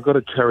goes, "Yeah, I've got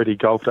a charity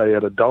golf day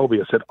out of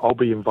Dolby." I said, "I'll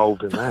be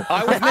involved in that."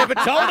 I was never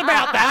told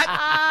about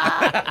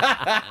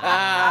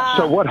that.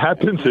 So what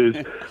happens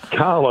is,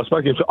 Carl, I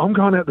spoke to him, so I'm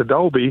going out to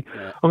Dolby,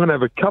 I'm going to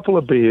have a couple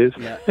of beers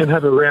and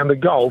have a round of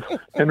golf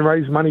and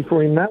raise money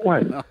for him that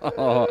way.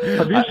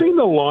 Have you seen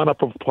the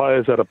lineup of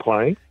players that are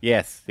playing?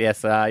 Yes. You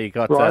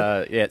got,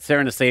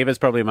 Sarah Nasiba's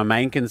probably my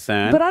main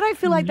concern. But I don't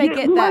feel like they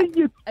get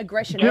that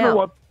aggression Do you know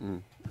out.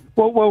 what?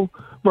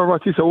 Well,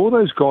 right, so all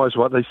those guys,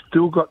 right, they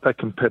still got that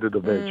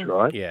competitive edge,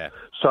 right? Yeah.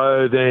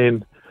 So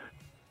then,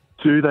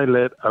 do they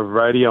let a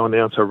radio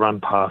announcer run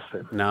past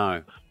them?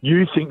 No.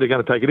 You think they're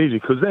going to take it easy?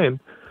 Because then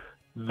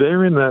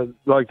they're in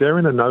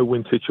a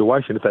no-win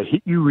situation. If they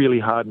hit you really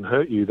hard and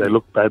hurt you, they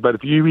look bad. But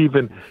if you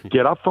even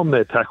get up from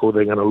their tackle,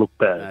 they're going to look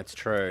bad. That's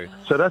true.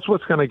 So that's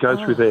what's going to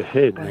go through their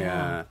head.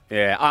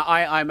 Yeah.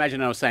 I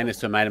imagine I was saying this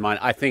to a mate of mine.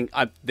 I think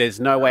there's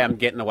no way I'm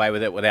getting away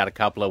with it without a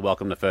couple of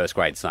welcome to first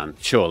grade, son.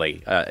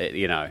 Surely,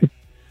 you know.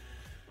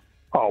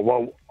 Oh,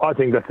 well, I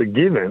think that's a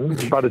given,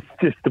 but it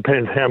just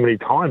depends how many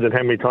times you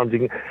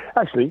can...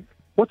 Actually,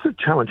 what's the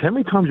challenge? How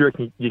many times do you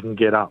reckon you can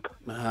get up?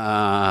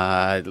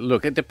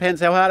 Look, it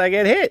depends how hard I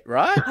get hit,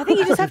 right? I think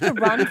you just have to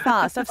run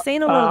fast. I've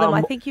seen a lot of them.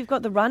 I think you've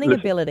got the running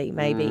ability,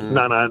 maybe.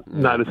 No.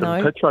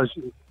 Listen,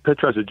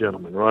 Petro's a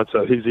gentleman, right?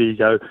 So his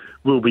ego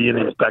will be in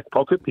his back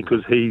pocket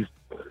because he's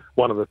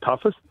one of the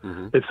toughest.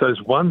 It's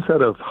those ones that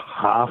have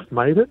half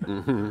made it,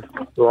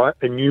 right?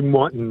 And you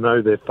mightn't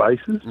know their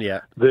faces.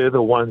 Yeah. They're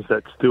the ones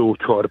that still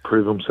try to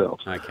prove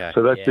themselves. Okay.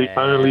 So that's the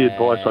only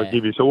advice I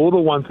give you. So all the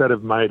ones that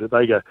have made it,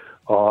 they go,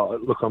 oh,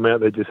 look, I'm out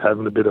there just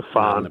having a bit of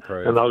fun.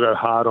 And they'll go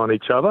hard on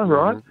each other,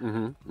 right?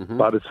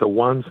 But it's the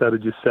ones that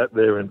have just sat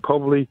there and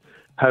probably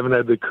haven't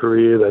had the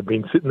career. They've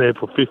been sitting there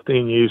for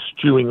 15 years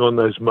stewing on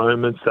those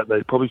moments that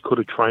they probably could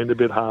have trained a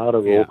bit harder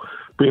or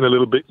been a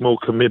little bit more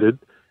committed.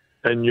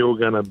 And you're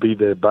going to be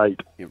their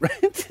bait.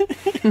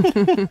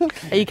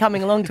 Are you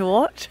coming along to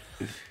watch?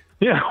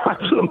 Yeah,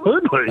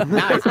 absolutely. I'm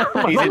not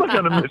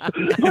going to miss. I'm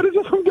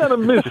going to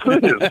miss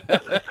this.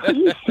 Are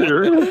you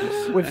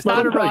serious? We've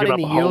started writing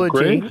the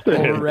eulogy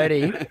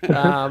already.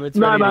 No.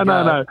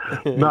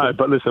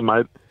 But listen,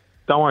 mate,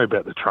 don't worry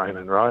about the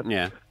training, right?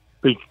 Yeah.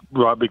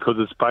 Because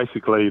it's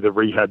basically the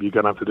rehab you're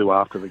going to have to do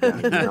after the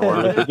game. You know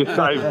what I mean?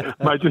 So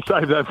just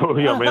save that for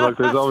me. I mean, like,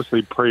 there's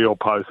obviously pre or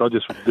post. I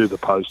just do the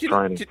post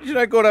training. You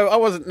know, Gordo, I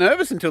wasn't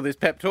nervous until this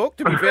pep talk,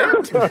 to be fair.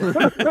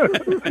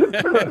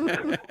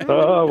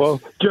 Oh, well,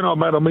 you know,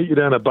 mate, I'll meet you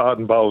down at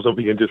Barton Bowls and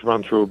we can just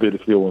run through a bit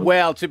if you want.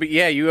 Well,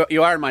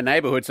 you are in my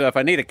neighbourhood, so if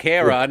I need a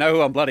carer, I know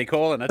who I'm bloody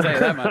calling. I'll tell you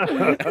that much.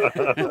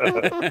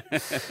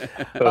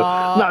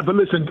 No, but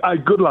listen,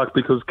 good luck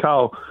because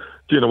Carl,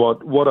 do you know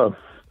what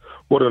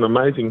an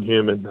amazing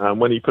human.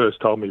 When he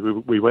first told me,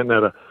 we went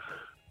out a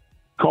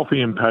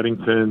coffee in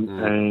Paddington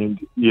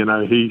and, you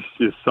know, he's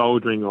just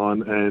soldiering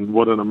on and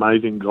what an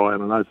amazing guy.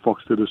 And I know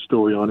Fox did a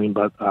story on him,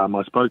 but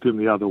I spoke to him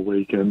the other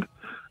week and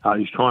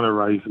he's trying to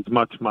raise as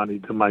much money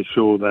to make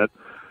sure that,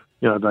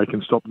 you know, they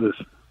can stop this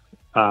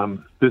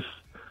this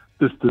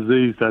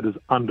disease that is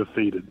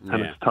undefeated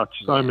and it's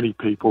touched so many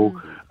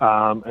people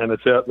and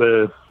it's out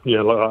there,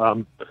 you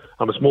know,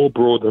 I'm a small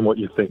broad than what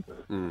you think.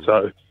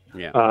 So,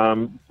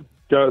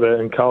 go out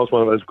there, and Carl's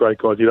one of those great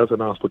guys. He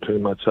doesn't ask for too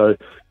much. So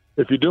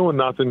if you're doing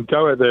nothing,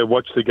 go out there,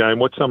 watch the game,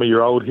 watch some of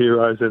your old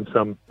heroes and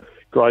some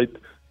great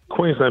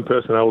Queensland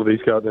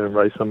personalities go out there and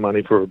raise some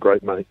money for a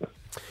great mate.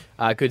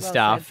 Good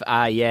stuff.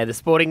 The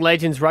Sporting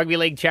Legends Rugby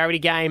League charity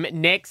game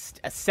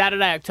next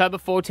Saturday, October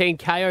 14,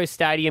 KO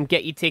Stadium.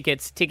 Get your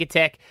tickets, Ticket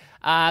Tech.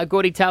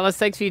 Gordy Tallis,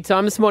 thanks for your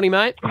time this morning,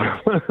 mate.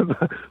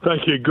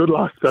 Thank you. Good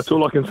luck. That's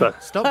all I can say.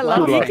 I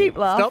love you. Keep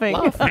laughing.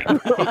 I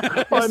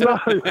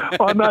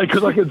know,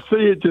 because I can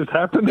see it just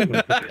happening.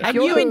 And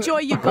you enjoy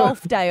your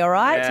golf day, all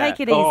right? Yeah. Take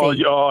it easy. Oh,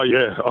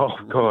 yeah. Oh,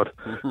 God.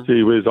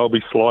 Gee whiz, I'll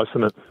be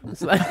slicing it.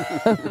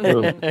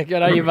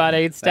 Good on you,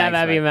 buddy. It's Stab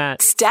Abby and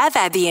Matt. Stab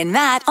Abby and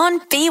Matt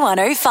on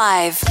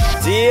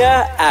B105.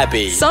 Dear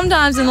Abby.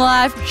 Sometimes in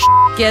life,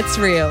 gets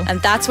real.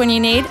 And that's when you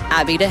need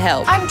Abby to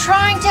help. I'm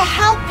trying to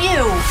help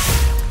you.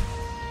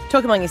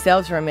 Talk among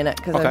yourselves for a minute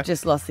because I've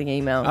just lost the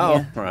email.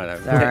 Oh, right.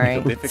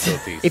 Sorry.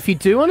 Difficulties. If you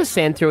do want to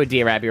send through a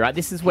Dear Abby, right,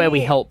 this is where we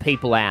help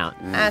people out.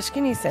 Ash,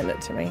 can you send it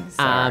to me?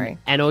 Sorry.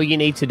 And all you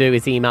need to do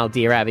is email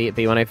dearabby at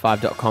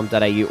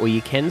b105.com.au or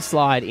you can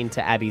slide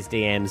into Abby's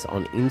DMs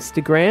on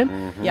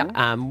Instagram.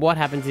 Yeah. What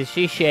happens is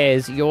she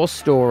shares your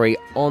story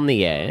on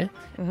the air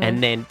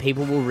and then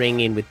people will ring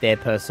in with their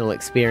personal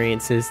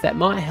experiences that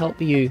might help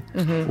you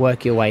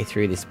work your way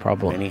through this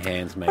problem. Many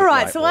hands make All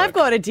right, light so work. I've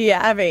got a Dear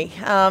Abby,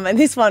 and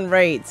this one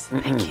reads,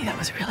 thank you, that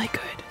was really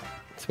good.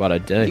 That's what I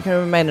do. You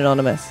can remain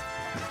anonymous.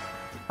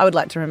 I would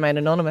like to remain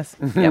anonymous.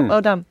 Yeah,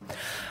 well done.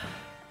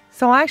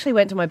 So I actually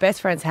went to my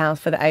best friend's house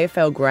for the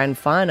AFL Grand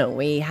Final.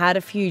 We had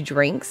a few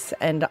drinks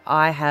and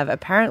I have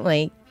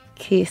apparently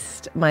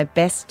kissed my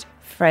best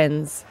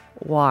friend's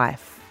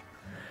wife.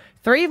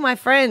 3 of my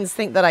friends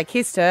think that I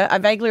kissed her. I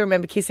vaguely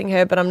remember kissing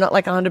her, but I'm not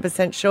like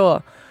 100%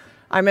 sure.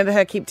 I remember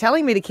her keep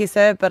telling me to kiss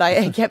her, but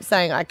I kept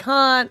saying I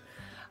can't.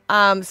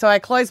 So I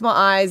closed my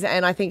eyes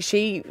and I think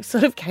she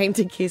sort of came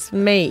to kiss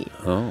me.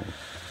 Oh.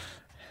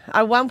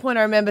 At one point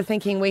I remember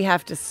thinking we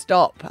have to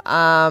stop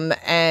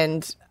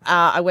and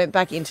I went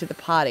back into the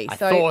party. I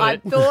thought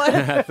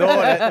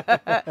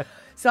it.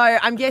 So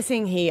I'm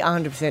guessing he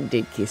 100%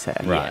 did kiss her.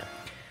 Right.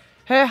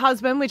 Her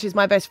husband, which is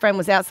my best friend,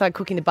 was outside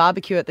cooking the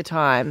barbecue at the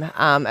time.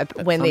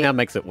 Somehow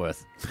makes it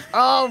worse.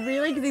 Oh,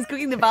 really? Because he's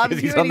cooking the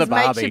barbecue He's and on his the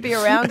mate barbie. should be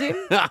around him?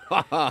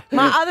 My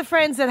other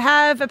friends that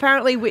have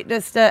apparently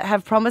witnessed it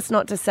have promised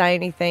not to say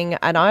anything,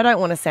 and I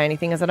don't want to say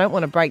anything as I don't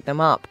want to break them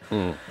up.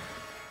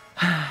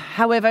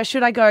 However,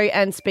 should I go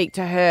and speak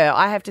to her?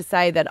 I have to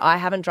say that I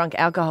haven't drunk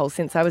alcohol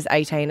since I was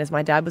 18, as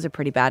my dad was a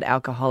pretty bad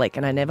alcoholic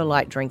and I never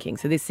liked drinking.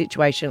 So this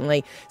situation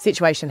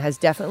has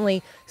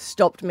definitely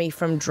stopped me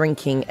from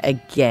drinking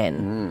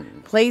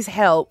again. Please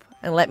help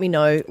and let me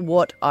know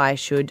what I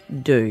should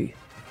do.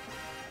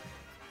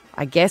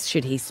 I guess,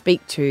 should he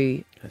speak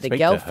to the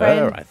girlfriend?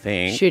 To her, I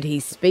think. Should he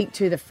speak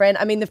to the friend?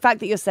 I mean, the fact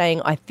that you're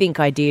saying, I think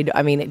I did,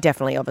 I mean, it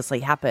definitely obviously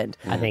happened.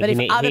 I think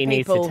he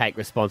needs to take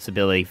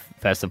responsibility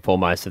first and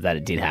foremost of that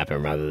it did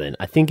happen rather than,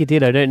 I think it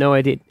did, I don't know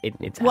I did. It's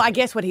happened. Well, I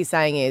guess what he's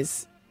saying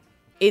is,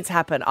 it's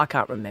happened, I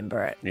can't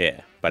remember it. Yeah,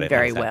 but it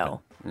very has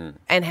well. happened.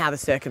 And how the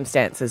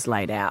circumstances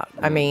laid out.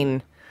 I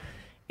mean,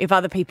 if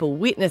other people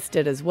witnessed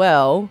it as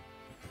well,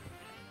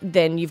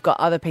 then you've got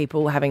other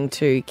people having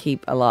to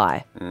keep a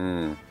lie.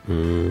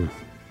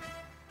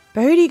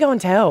 But who do you go and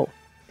tell?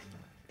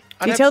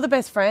 Do you tell the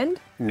best friend?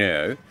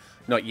 No,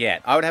 not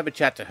yet. I would have a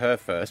chat to her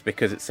first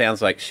because it sounds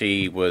like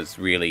she was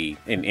really,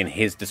 in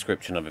his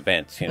description of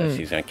events,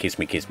 she's going kiss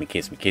me, kiss me,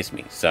 kiss me, kiss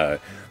me. So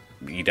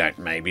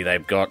maybe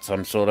they've got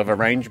some sort of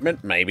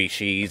arrangement. Maybe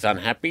she's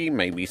unhappy.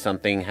 Maybe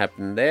something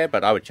happened there.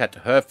 But I would chat to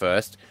her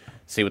first,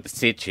 see what the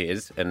sitch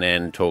is, and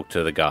then talk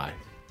to the guy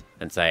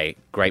and say,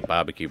 great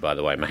barbecue, by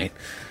the way, mate.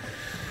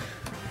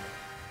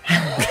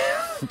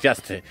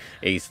 Just to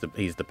ease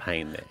the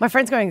pain there. My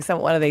friend's going through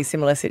one of these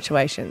similar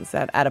situations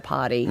that at a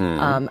party,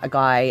 a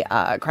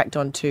guy cracked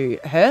onto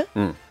her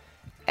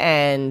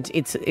and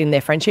it's in their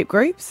friendship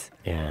groups.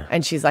 Yeah.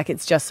 And she's like,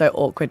 it's just so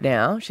awkward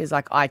now. She's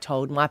like, I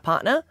told my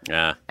partner.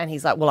 Yeah. And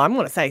he's like, well, I'm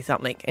going to say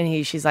something.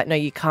 And she's like, no,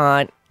 you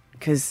can't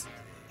because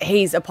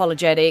he's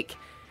apologetic.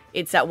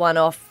 It's that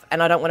one-off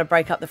and I don't want to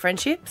break up the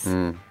friendships.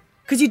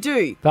 Because you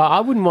do. But I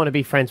wouldn't want to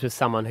be friends with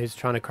someone who's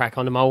trying to crack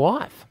onto my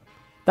wife.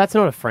 That's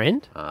not a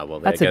friend. Well,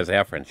 there goes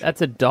our friendship.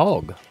 That's a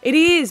dog. It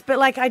is, but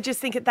I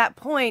just think at that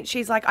point,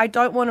 she's like, I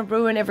don't want to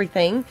ruin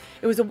everything.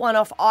 It was a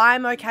one-off.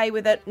 I'm okay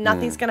with it.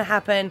 Nothing's going to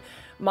happen.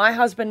 My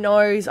husband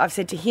knows. I've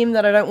said to him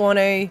that I don't want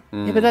to.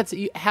 Yeah, but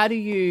how do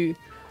you,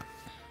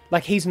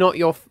 he's not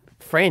your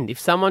friend. If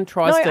someone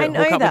tries to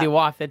hook up with your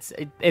wife,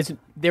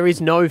 there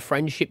is no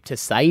friendship to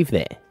save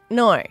there.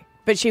 No.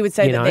 But she would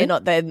say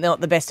that they're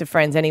not the best of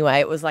friends anyway.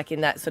 It was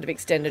in that sort of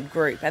extended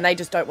group, and they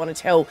just don't want to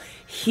tell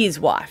his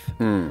wife.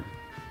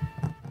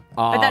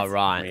 Oh,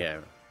 right. Yeah.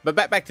 But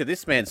back to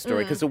this man's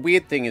story, because the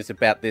weird thing is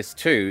about this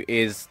too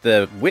is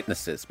the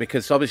witnesses,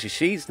 because obviously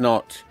she's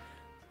not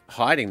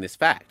hiding this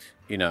fact,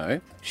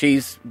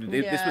 This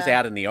was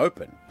out in the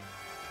open.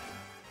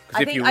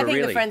 I think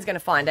the friend's going to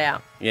find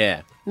out.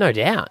 Yeah. No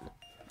doubt.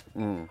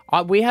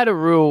 We had a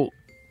rule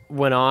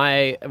with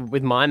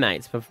my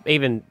mates,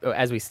 even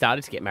as we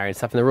started to get married and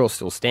stuff, and the rule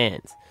still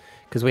stands,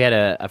 because we had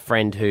a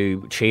friend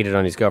who cheated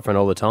on his girlfriend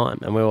all the time,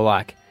 and we were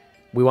like,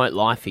 we won't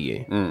lie for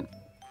you.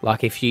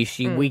 If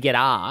we get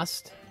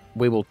asked,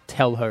 we will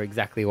tell her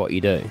exactly what you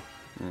do.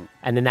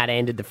 And then that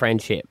ended the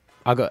friendship.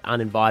 I got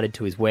uninvited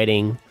to his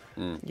wedding.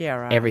 Yeah,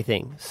 right.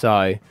 Everything.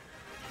 So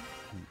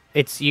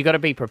you got to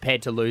be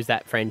prepared to lose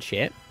that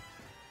friendship.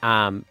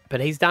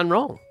 But he's done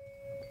wrong.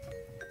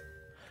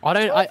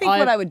 I think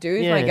what I would do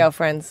with my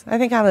girlfriends. I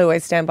think I would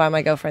always stand by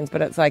my girlfriends,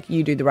 but it's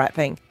you do the right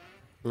thing.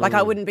 I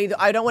don't want to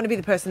be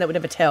the person that would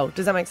never tell.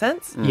 Does that make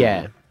sense?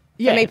 Yeah.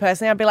 For me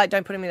personally, I'd be like,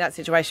 don't put him in that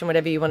situation.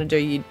 Whatever you want to do,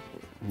 you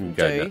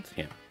do. Nuts,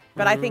 yeah.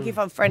 But I think if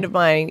a friend of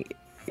mine,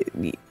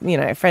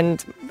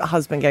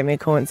 husband gave me a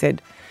call and said,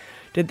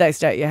 did they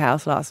stay at your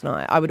house last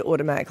night? I would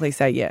automatically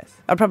say yes.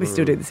 I'd probably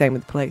still do the same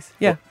with the police.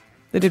 Yeah,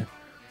 they did.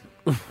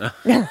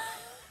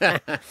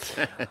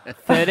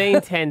 13,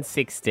 10,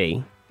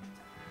 60.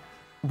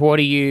 What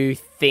do you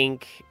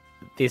think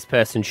this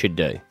person should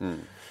do?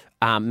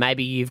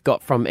 Maybe you've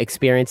got from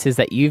experiences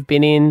that you've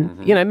been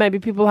in. Maybe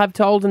people have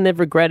told and they've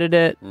regretted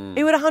it.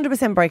 It would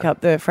 100% break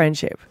up the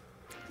friendship.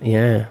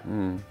 Yeah.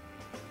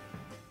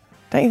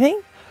 Don't you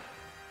think?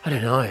 I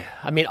don't know.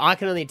 I mean, I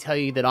can only tell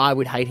you that I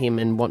would hate him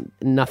and want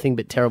nothing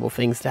but terrible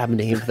things to happen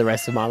to him for the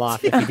rest of my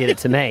life if he did it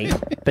to me.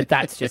 But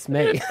that's just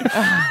me.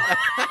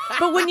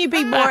 But wouldn't you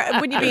be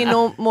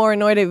more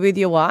annoyed with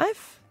your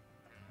wife?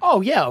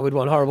 Oh, yeah, I would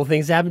want horrible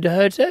things to happen to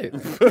her too.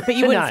 But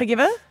you wouldn't forgive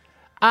her?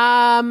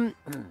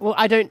 Well,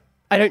 I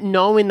don't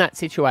know in that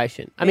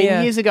situation. I mean,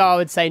 years ago I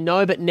would say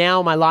no, but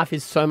now my life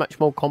is so much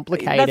more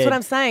complicated. That's what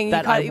I'm saying.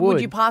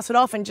 Would you pass it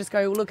off and just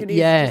go, look, it is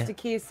just a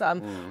kiss? I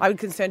was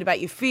concerned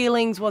about your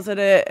feelings. Was it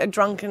a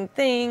drunken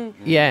thing?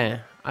 Yeah.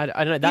 I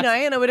don't know.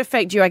 And it would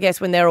affect you, I guess,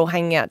 when they're all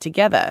hanging out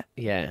together.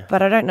 Yeah.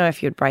 But I don't know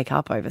if you'd break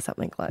up over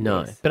something like this.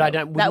 No, but I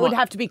don't. That would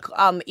have to be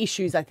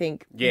issues, I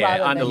think.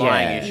 Yeah,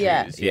 underlying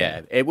issues.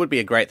 Yeah. It would be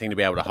a great thing to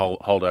be able to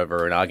hold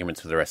over an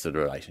argument for the rest of the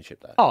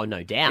relationship, though. Oh,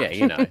 no doubt.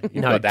 Yeah,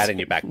 you've got that in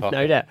your back pocket.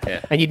 No doubt.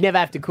 Yeah. And you'd never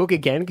have to cook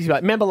again because you're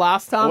like, remember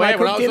last time I cooked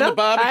when I was dinner? on the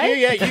barbecue?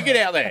 Yeah, you get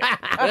out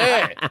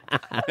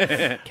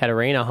there.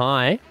 Katerina,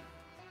 hi.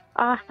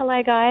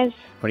 Hello, guys.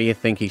 What do you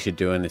think he should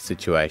do in this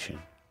situation?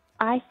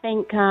 I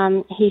think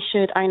he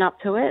should own up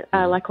to it,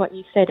 like what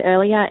you said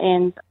earlier,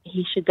 and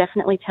he should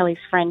definitely tell his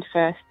friend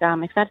first.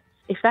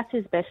 If that's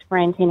his best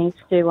friend, he needs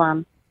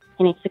to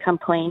come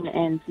clean,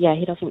 and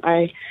he doesn't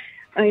owe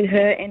owed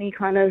her any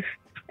kind of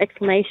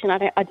explanation.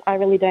 I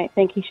really don't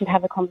think he should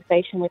have a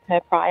conversation with her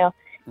prior,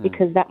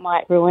 because that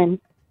might ruin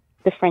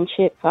the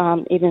friendship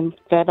even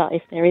further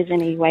if there is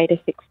any way to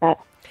fix that.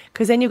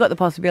 Because then you've got the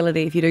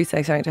possibility, if you do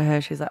say something to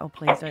her, she's like, oh,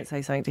 please don't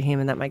say something to him,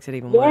 and that makes it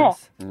even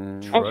worse.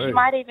 And she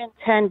might even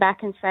turn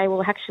back and say,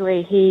 well,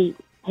 actually, he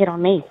hit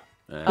on me.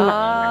 Get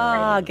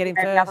him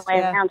The first. other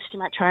way around, she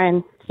might try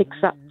and fix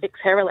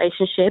her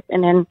relationship,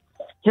 and then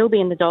he'll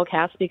be in the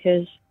doghouse,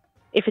 because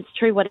if it's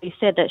true what he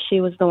said, that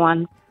she was the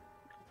one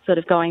sort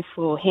of going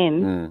for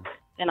him,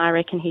 then I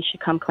reckon he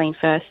should come clean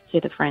first to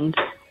the friend.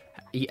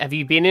 Have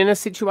you been in a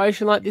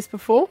situation like this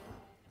before?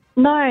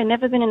 No,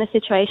 never been in a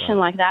situation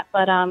like that,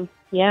 but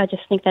I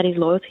just think that his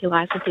loyalty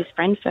lies with his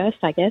friend first,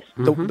 I guess.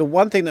 The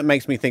one thing that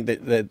makes me think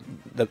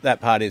that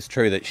part is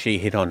true, that she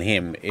hit on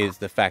him, is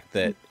the fact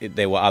that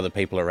there were other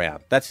people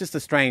around. That's just a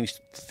strange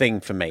thing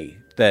for me,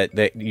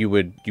 that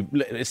you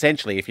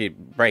essentially, if you're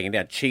breaking it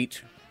down,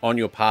 cheat on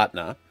your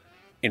partner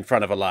in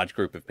front of a large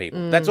group of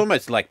people. That's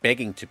almost like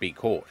begging to be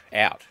caught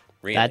out,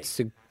 really.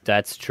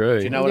 That's true.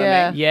 Do you know what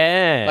I mean?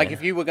 Yeah. Like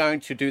if you were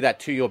going to do that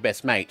to your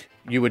best mate,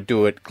 you would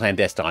do it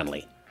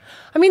clandestinely.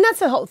 I mean, that's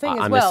the whole thing as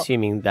I'm well.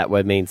 assuming that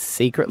word means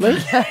secretly.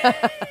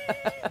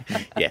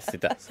 Yes, it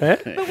does.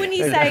 But when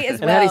you say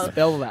as And well... how do you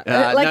spell that?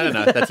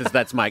 No.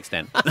 That's my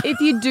extent. If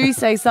you do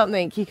say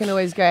something, you can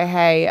always go,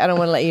 hey, I don't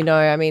want to let you know.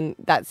 I mean,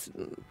 that's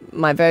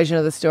my version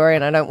of the story,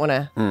 and I don't want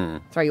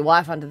to throw your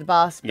wife under the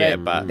bus,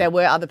 but there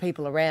were other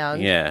people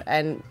around,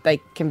 and they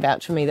can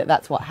vouch for me that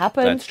that's what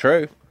happened. That's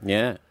true,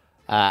 yeah.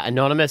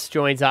 Anonymous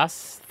joins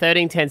us.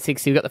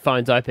 131060, we've got the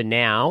phones open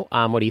now.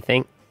 What do you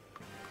think?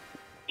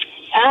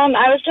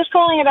 I was just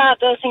calling about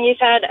the thing you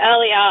said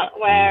earlier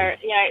where,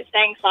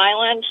 staying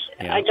silent.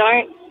 Yeah. I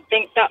don't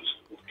think that's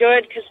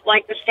good because,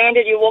 the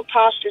standard you walk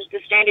past is the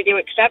standard you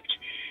accept.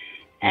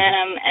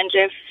 And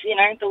if,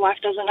 the wife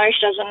doesn't know, she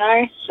doesn't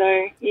know.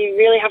 So you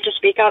really have to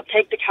speak up,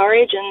 take the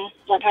courage and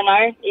let her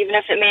know, even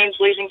if it means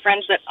losing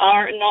friends that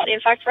are not, in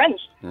fact,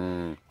 friends.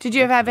 Did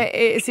you ever have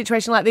a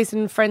situation like this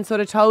and friends sort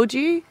of told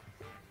you?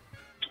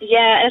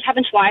 Yeah, it's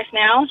happened twice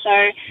now.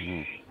 So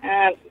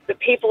the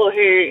people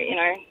who,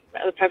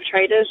 the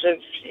perpetrators of,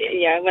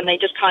 when they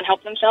just can't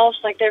help themselves,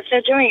 if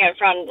they're doing it in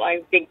front of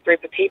a big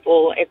group of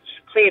people, it's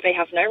clear they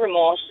have no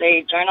remorse.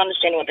 They don't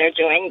understand what they're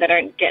doing. They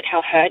don't get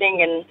how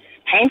hurting and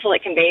painful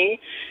it can be.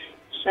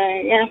 So,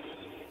 yeah.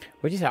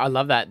 What did you say? I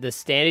love that. The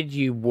standard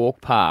you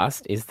walk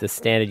past is the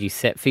standard you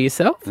set for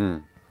yourself?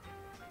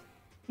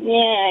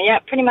 Yeah,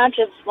 pretty much.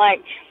 It's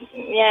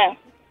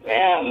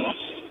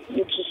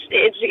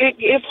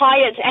you apply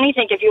it to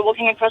anything. If you're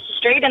walking across the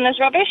street and there's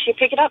rubbish, you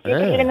pick it up, you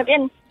put it in the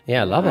bin.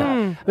 Yeah, I love it.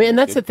 I mean, and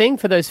that's the thing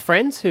for those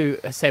friends who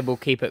said, we'll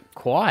keep it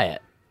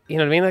quiet. You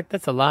know what I mean?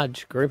 That's a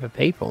large group of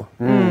people.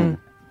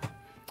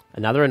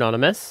 Another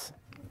anonymous.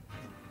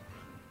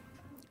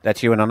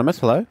 That's you, Anonymous.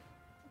 Hello.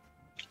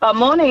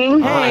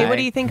 Morning. Hey, what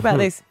do you think about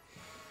this?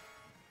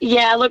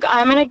 Yeah, look,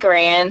 I'm in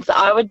agreement.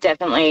 I would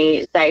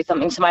definitely say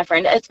something to my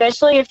friend,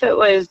 especially if it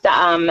was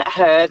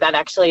her that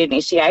actually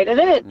initiated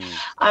it.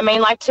 I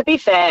mean, to be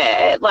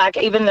fair,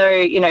 even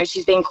though,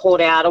 she's been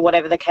called out or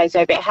whatever the case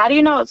may be, how do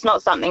you know it's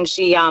not something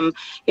she,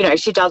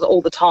 she does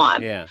all the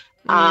time? Yeah.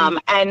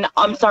 And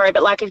I'm sorry,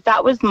 but if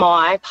that was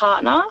my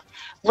partner,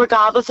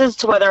 regardless as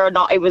to whether or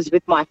not it was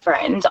with my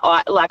friend,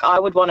 I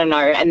would want to know,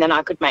 and then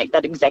I could make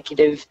that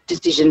executive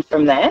decision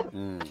from there.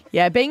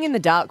 Yeah, being in the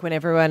dark when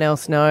everyone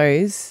else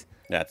knows...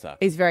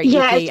 is very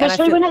icky.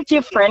 Especially when it's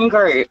your friend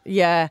group.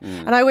 Yeah.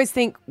 And I always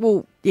think,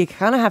 well, you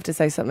kind of have to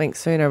say something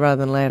sooner rather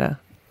than later.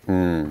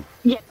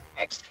 Yeah.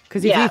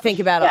 Because if you think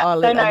about it,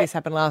 this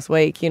happened last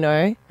week,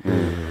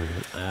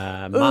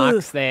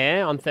 Mark's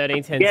there on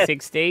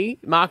 131060.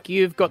 Mark,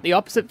 you've got the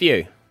opposite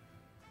view.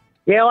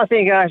 Yeah, I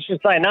think I should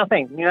say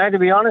nothing. To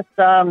be honest,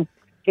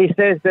 he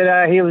says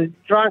that he was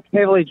drunk,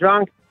 heavily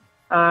drunk.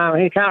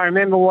 He can't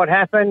remember what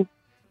happened.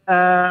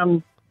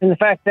 And the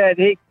fact that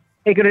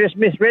he could have just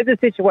misread the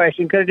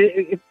situation.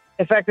 The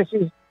fact that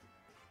she's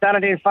done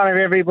it in front of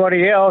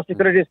everybody else, it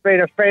could have just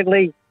been a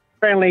friendly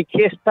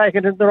kiss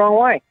taken it the wrong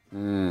way.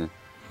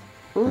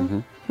 All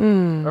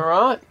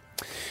right.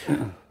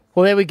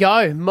 Well, there we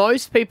go.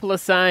 Most people are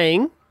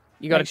saying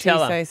you got to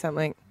tell her. Say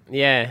something.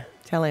 Yeah.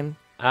 Tell him.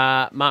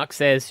 Mark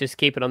says just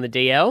keep it on the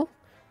DL.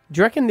 Do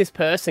you reckon this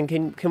person,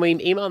 can we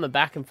email them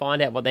back and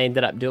find out what they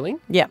ended up doing?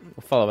 Yeah.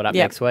 We'll follow it up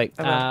next week.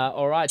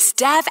 All right.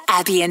 Stab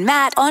Abby and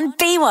Matt on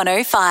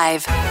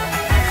B105.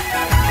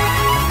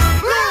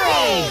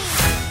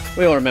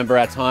 We all remember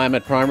our time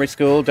at primary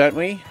school, don't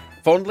we?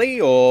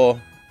 Fondly,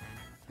 or...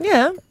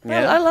 Yeah.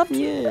 Yeah. I loved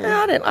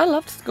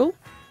school.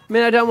 I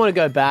mean, I don't want to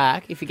go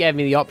back if you gave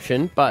me the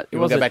option, but You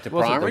want to go back to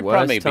primary?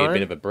 Primary would be a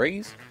bit of a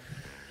breeze.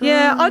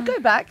 Yeah, I'd go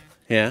back.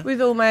 Yeah.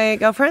 With all my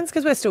girlfriends,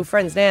 because we're still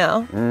friends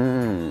now.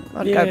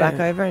 I'd go back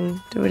over and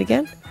do it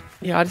again.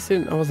 Yeah, I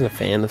wasn't a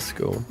fan of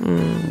school.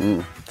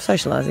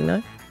 Socialising,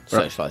 though.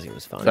 Socialising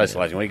was fun.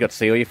 Socialising, well, you got to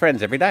see all your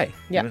friends every day.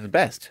 Yeah. It was the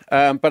best.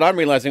 But I'm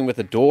realising with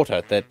a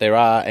daughter that there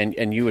are,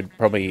 and you would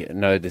probably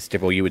know this,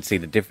 or you would see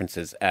the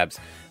differences, Abs,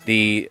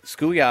 the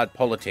schoolyard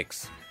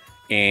politics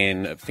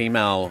in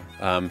female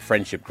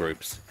friendship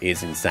groups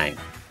is insane.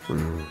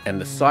 And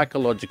the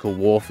psychological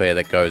warfare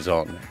that goes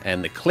on,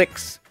 and the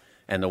cliques,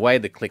 and the way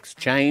the cliques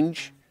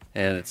change,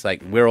 and it's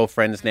like, we're all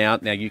friends now.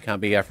 Now you can't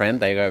be our friend.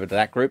 They go over to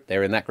that group.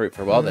 They're in that group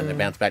for a while. Then they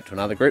bounce back to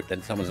another group.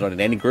 Then someone's not in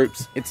any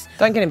groups.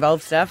 Don't get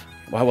involved, Steph.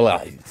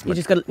 You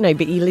just got no,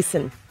 but you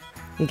listen.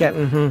 You go,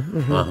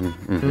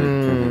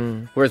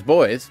 Whereas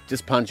boys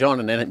just punch on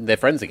and then they're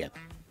friends again.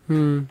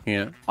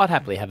 Yeah. I'd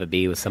happily have a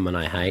beer with someone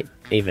I hate,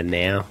 even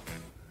now.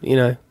 You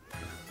know,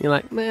 you're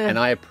like, man. And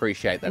I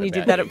appreciate that. And you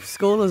did that at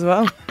school as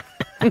well.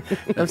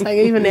 I'm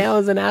saying even now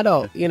as an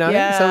adult, you know,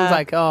 Yeah. someone's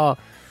like, oh,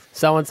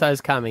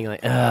 so-and-so's coming.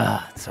 Like,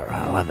 it's all right,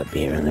 I'll have a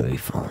beer and they'll be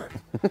fine.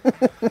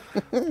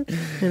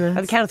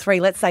 At the count of 3,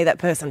 let's say that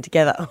person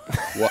together.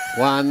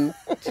 1,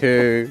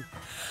 2.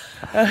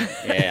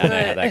 Yeah, I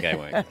know how that game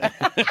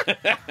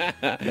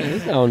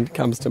works. No one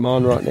comes to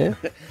mind right now.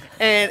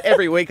 And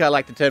every week I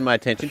like to turn my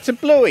attention to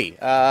Bluey,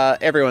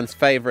 everyone's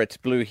favourite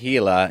blue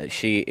healer.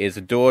 She is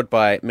adored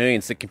by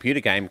millions. The computer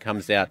game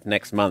comes out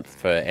next month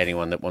for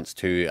anyone that wants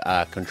to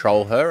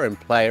control her and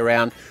play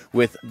around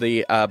with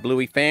the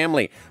Bluey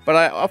family. But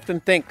I often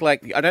think,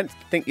 like, I don't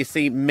think you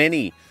see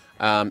many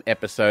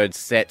episodes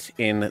set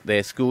in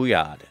their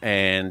schoolyard,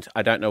 and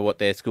I don't know what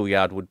their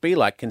schoolyard would be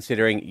like,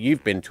 considering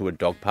you've been to a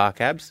dog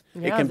park, Abs.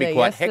 Yeah, it I can was be there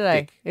quite yesterday.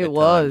 hectic. It at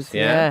was, times.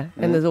 yeah.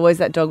 And there's always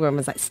that dog where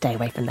everyone's like, stay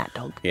away from that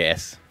dog.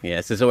 Yes.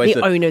 There's always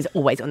The owner's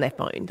always on their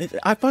phone.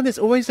 I find there's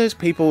always those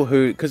people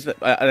who, because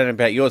I don't know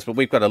about yours, but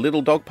we've got a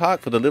little dog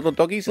park for the little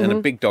doggies and a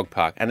big dog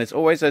park. And it's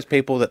always those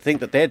people that think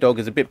that their dog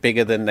is a bit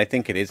bigger than they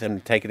think it is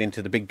and take it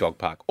into the big dog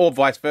park. Or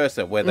vice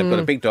versa, where they've got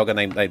a big dog and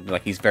they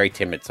like, he's very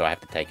timid, so I have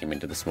to take him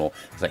into the small.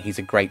 It's like, he's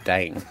a Great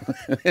Dane.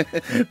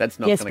 That's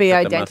not Yes, gonna but he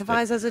cut the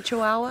identifies as a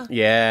chihuahua.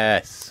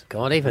 Yes.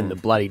 God, even the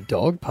bloody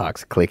dog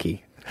park's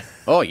clicky.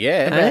 Oh,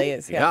 yeah. It really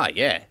is, yeah.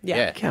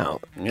 Yeah.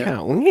 Can't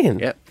Yep. win.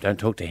 Yep. Don't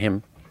talk to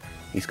him.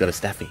 He's got a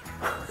staffy.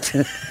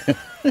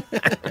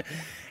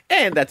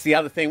 And that's the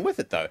other thing with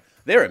it, though.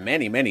 There are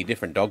many, many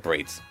different dog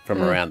breeds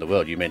from around the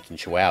world. You mentioned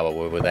Chihuahua.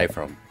 Where were they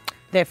from?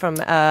 They're from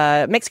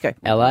Mexico.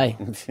 LA.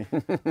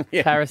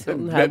 Yeah. Paris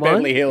Hilton had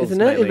Beverly one, Hills,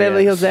 isn't it? mainly,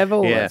 Beverly yeah. Hills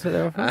Ever. Yeah. That's where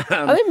they're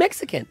from. Are they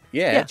Mexican?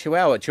 Yeah,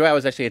 Chihuahua. Chihuahua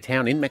is actually a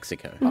town in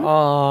Mexico.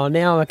 Oh,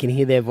 now I can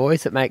hear their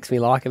voice. It makes me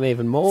like them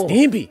even more.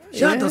 Stampy,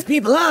 shut those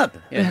people up.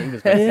 Yeah. He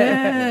was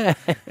Yeah.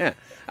 yeah.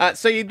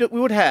 So we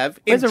would have...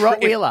 Where's a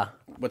Rottweiler?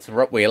 What's a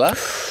Rottweiler?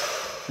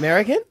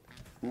 American?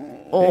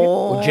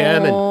 Or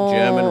German.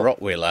 German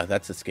Rottweiler.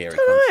 That's a scary I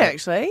don't know, concept.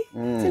 actually.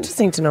 It's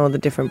interesting to know all the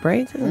different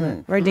breeds, isn't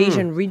it?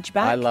 Rhodesian Ridgeback.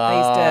 I They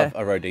love used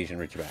a Rhodesian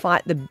Ridgeback. to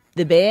fight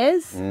the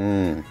bears.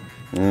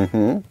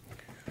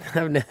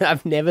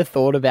 I've never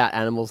thought about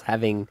animals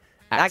having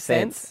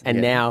accents.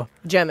 And now...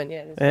 German,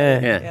 yeah.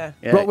 Yeah.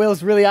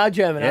 Rottweilers really are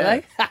German,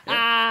 Yeah.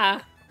 are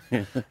they?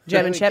 German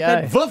There we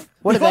Shepherd. go.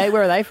 What are they?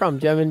 Where are they from?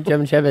 German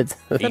Shepherds.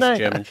 East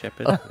German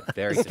Shepherd.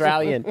 Very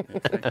Australian.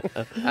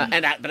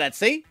 But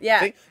see? Yeah.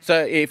 See?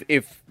 So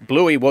if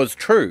Bluey was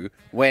true,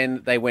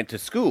 when they went to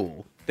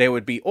school, there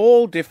would be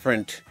all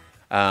different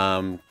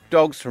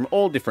dogs from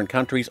all different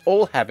countries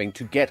all having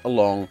to get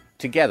along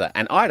together.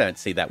 And I don't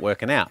see that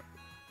working out.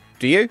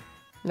 Do you?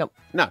 Nope.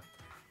 No.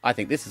 I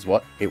think this is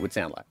what it would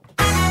sound like.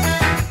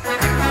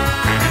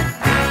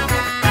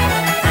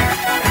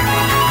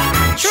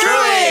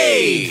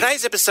 Truey!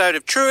 Today's episode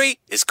of Truey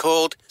is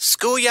called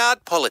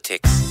Schoolyard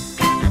Politics.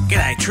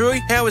 G'day, Truey.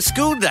 How was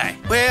school today?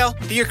 Well,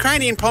 the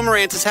Ukrainian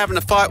Pomerantz is having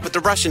a fight with the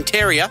Russian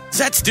Terrier. Is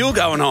that still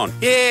going on?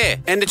 Yeah,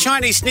 and the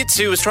Chinese Shih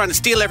Tzu is trying to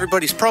steal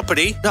everybody's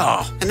property.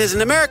 Oh, and there's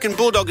an American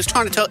Bulldog who's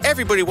trying to tell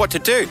everybody what to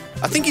do.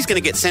 I think he's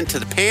going to get sent to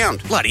the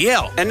pound. Bloody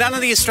hell. And none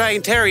of the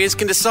Australian Terriers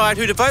can decide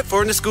who to vote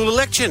for in the school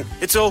election.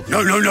 It's all,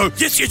 no,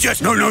 yes,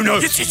 yes, no,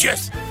 yes,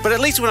 yes. But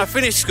at least when I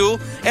finish school,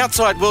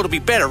 outside world will be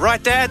better,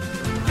 right, Dad?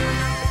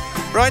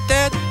 Right,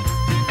 Dad?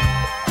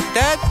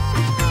 Dad?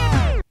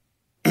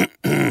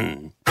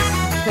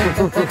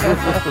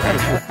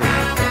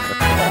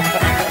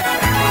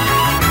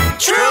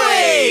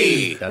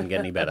 Truey! Doesn't get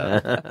any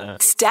better.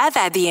 Stab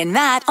Abby and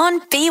Matt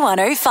on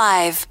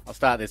B105. I'll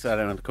start this. I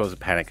don't want to cause a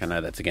panic. I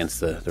know that's against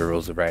the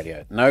rules of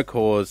radio. No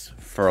cause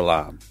for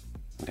alarm.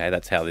 Okay,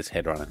 that's how this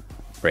headline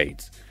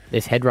reads.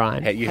 This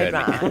headline. You heard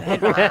me.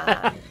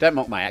 Don't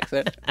mock my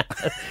accent.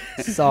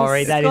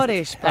 Sorry, that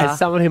Scottish, is, pa. as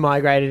someone who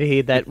migrated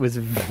here, that was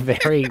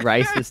very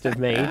racist of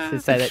me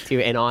to say that to you,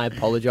 and I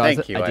apologise.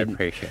 Thank you. I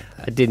appreciate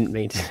that. I didn't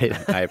mean to do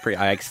that.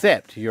 I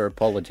accept your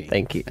apology.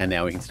 Thank you. And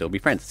now we can still be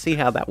friends. See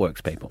how that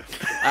works, people.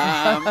 But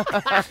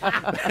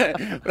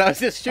I was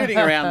just shooting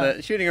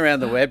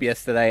around the web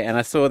yesterday, and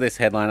I saw this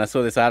headline. I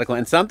saw this article,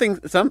 and something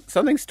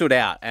stood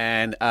out,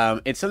 and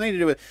it's something to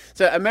do with.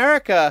 So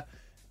America.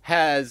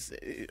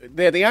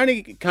 They're the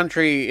only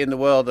country in the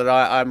world that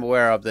I'm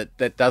aware of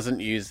that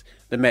doesn't use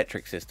the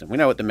metric system. We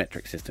know what the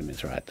metric system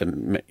is, right?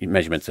 The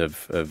measurements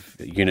of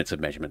units of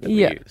measurement that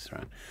we use,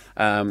 right?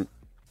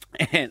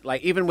 And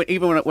like even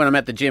when I'm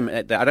at the gym,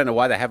 I don't know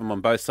why they have them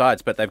on both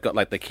sides, but they've got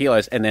like the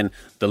kilos and then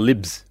the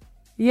libs.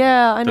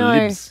 Yeah, I know.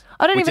 The libs,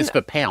 I don't which even. is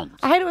for pounds.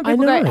 I hate it when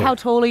people go, "How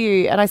tall are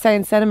you?" And I say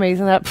in centimeters,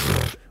 and they're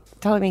like,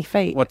 telling me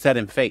feet. What's that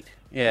in feet?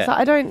 Yeah. So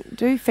I don't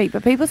do feet,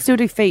 but people still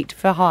do feet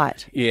for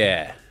height.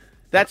 Yeah.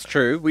 That's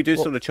true. We do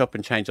sort of chop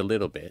and change a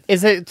little bit.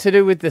 Is it to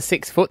do with the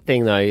 6 foot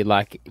thing though?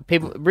 Like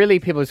people just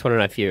want to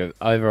know if you're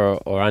over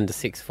or under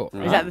 6 foot.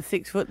 Right? Is that the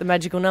 6 foot, the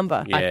magical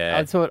number? Yeah.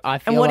 I feel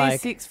and what like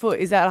is 6 foot?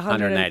 Is that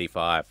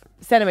 185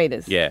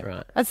 centimeters? Yeah.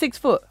 Right. That's 6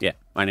 foot. Yeah.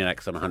 I know that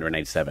because I'm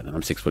 187 and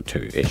I'm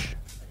 6'2"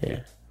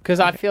 Yeah. Because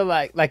I feel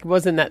like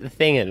wasn't that the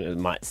thing? And it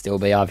might still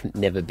be. I've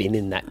never been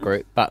in that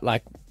group, but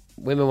like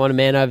women want a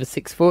man over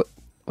 6 foot.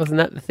 Wasn't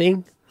that the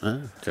thing? I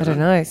don't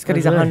know.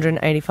 Scotty's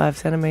 185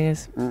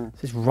 centimetres.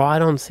 Just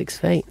right on 6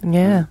 feet.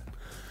 Yeah.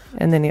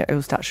 And then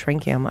he'll start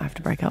shrinking. I might have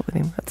to break up with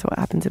him. That's what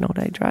happens in old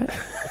age, right?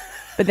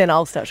 But then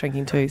I'll start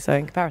shrinking too, so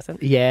in comparison.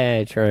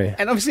 Yeah, true.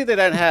 And obviously they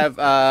don't have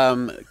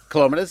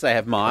kilometres, they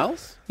have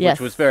miles, Yes.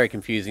 which was very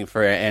confusing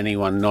for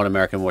anyone not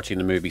American watching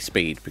the movie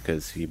Speed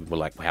because you were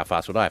like, how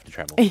fast would I have to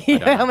travel?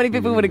 Yeah, how many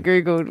people would have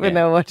Googled when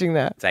they were watching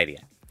that? It's 88.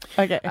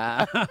 Okay.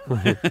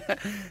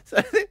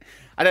 So,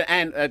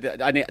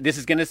 this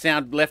is going to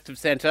sound left of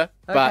centre,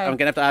 but Okay. I'm going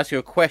to have to ask you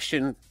a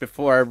question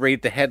before I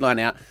read the headline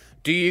out.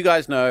 Do you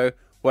guys know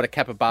what a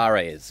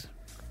capybara is?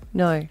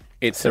 No.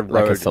 It's a Like a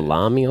rodent.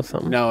 salami or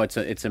something? No, it's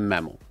a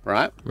mammal,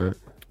 right?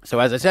 So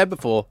as I said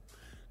before,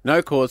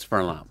 no cause for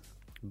alarm.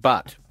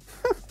 But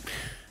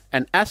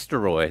an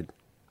asteroid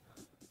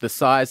the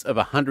size of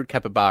 100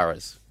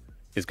 capybaras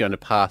is going to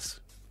pass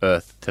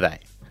Earth today.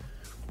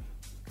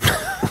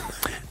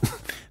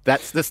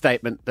 That's the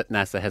statement that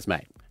NASA has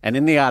made. And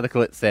in the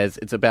article it says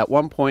it's about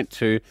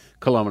 1.2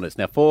 kilometres.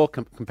 Now, for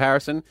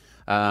comparison,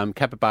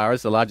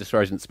 capybaras, the largest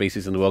rodent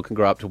species in the world, can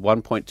grow up to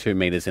 1.2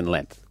 metres in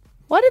length.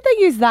 Why did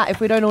they use that if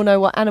we don't all know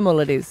what animal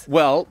it is?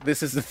 Well,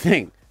 this is the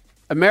thing.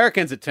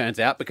 Americans, it turns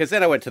out, because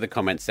then I went to the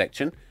comments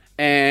section,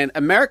 and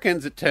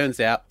Americans, it turns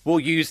out, will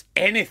use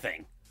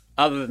anything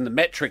other than the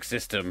metric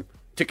system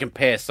to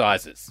compare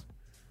sizes,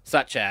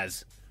 such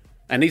as,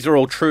 and these are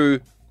all true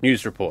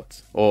news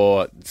reports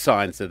or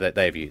signs that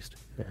they've used.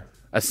 Yeah.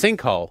 A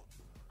sinkhole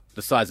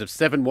the size of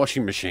 7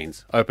 washing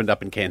machines opened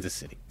up in Kansas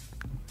City.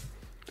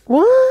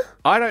 What?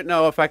 I don't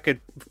know if I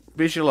could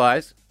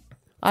visualize.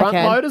 Front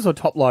loaders or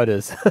top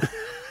loaders?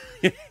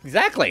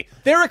 Exactly.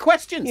 There are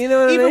questions. You know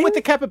what I Even mean? with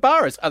the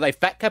capybaras. Are they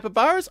fat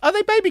capybaras? Are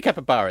they baby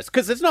capybaras?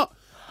 Because there's not...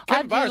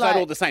 Capybaras aren't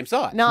all the same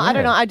size. No, I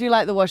don't know. I do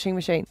like the washing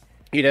machine.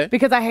 You do?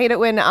 Because I hate it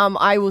when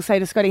I will say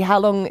to Scotty, how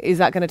long is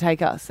that going to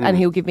take us? And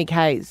he'll give me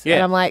Ks. Yeah.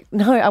 And I'm like,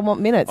 no, I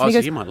want minutes. Oh, And he so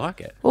goes, you might like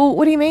it. well,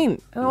 what do you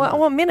mean? I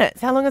want minutes.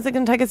 How long is it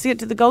going to take us to get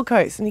to the Gold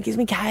Coast? And he gives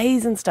me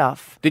Ks and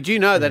stuff. Did you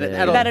know that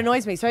That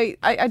annoys me. So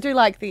I do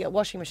like the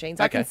washing machines.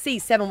 I can Okay. see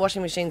 7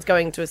 washing machines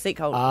going to a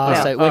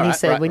sinkhole. So when you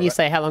say right. you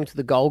say how long to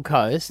the Gold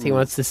Coast, he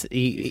wants to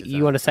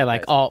you want to say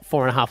like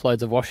 4.5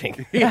 loads of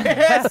washing.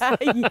 Yes.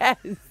 Yes.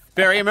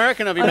 Very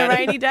American of you, On a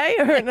Matty. rainy day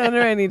or on a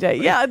rainy day?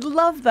 Yeah, I'd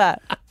love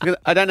that.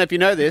 I don't know if you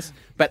know this,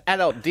 but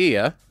adult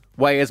deer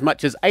weigh as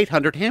much as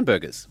 800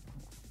 hamburgers.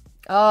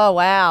 Oh,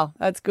 wow.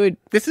 That's good.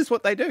 This is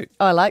what they do.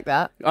 Oh, I like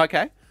that.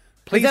 Okay.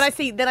 Please.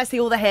 Please. Then I see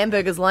all the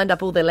hamburgers lined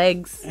up all their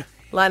legs,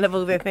 lined up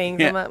all their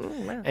things. Yeah. I'm like,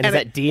 wow. And is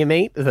that deer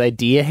meat? Are they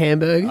deer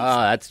hamburgers?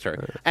 Oh, that's true.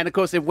 And of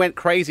course, it went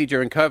crazy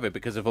during COVID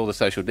because of all the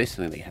social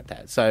distancing they had to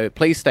have. So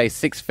please stay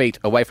 6 feet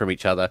away from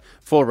each other.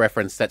 For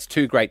reference, that's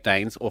 2 Great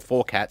Danes or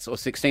 4 cats or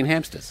 16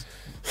 hamsters.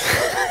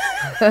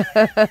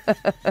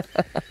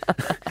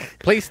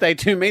 Please stay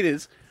 2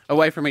 meters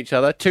away from each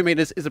other. 2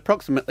 meters is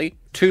approximately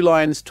 2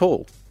 lions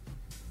tall.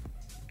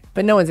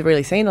 But no one's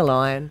really seen a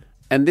lion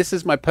And this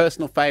is my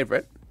personal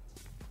favourite.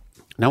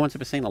 No one's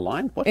ever seen a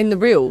lion? What? in the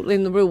real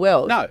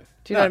world. No.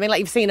 Do you know what I mean? Like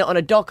you've seen it on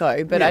a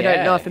doco, but I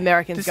don't know if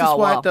Americans This go. is "Oh,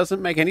 why wow." it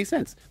doesn't make any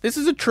sense. This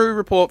is a true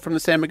report from the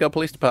San Miguel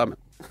Police Department.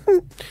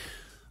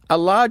 A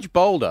large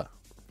boulder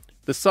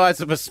the size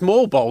of a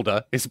small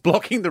boulder is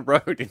blocking the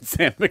road in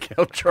San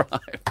Miguel Drive.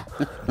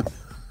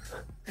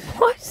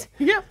 What?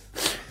 Yeah.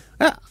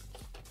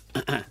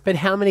 But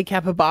how many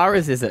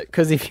capybaras is it?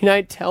 Because if you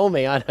don't tell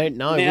me, I don't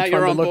know Now which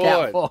you're one to on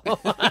look board.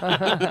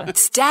 out for.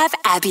 Stab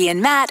Abby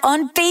and Matt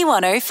on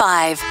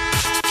B105.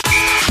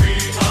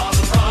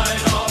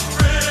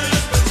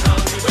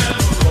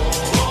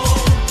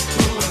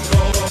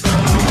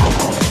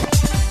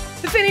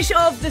 Finish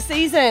of the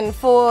season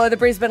for the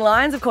Brisbane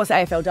Lions. Of course,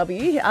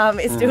 AFLW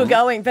is still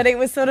going, but it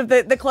was sort of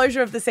the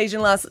closure of the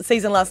season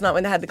last night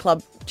when they had the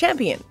club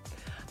champion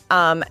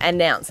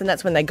announced, and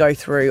that's when they go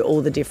through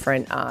all the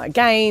different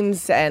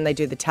games and they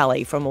do the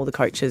tally from all the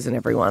coaches and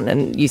everyone.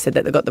 And you said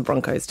that they've got the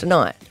Broncos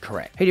tonight.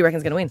 Correct. Who do you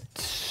reckon's going to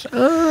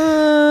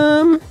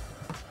win?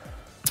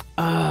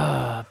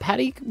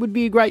 Paddy would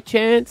be a great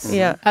chance.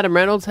 Yeah. Adam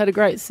Reynolds had a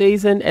great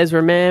season.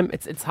 Ezra Mam,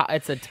 it's a tough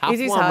It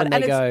is one hard.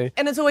 when they go.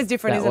 And it's always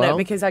different, that isn't well. it?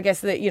 Because I guess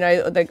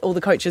that, all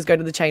the coaches go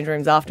to the change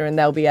rooms after and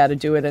they'll be able to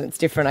do it, and it's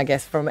different, I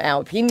guess, from our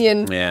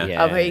opinion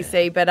Yeah. of who you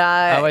see. But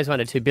I always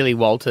wondered too. Billy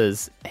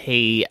Walters,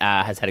 he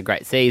has had a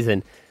great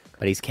season,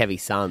 but he's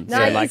Kevy's son. No,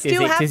 so, you like,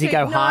 still have does he to-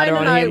 go no, harder no,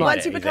 on no. him? Once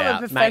Like, you become a mate,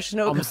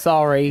 professional- I'm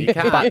sorry.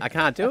 I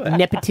can't do it.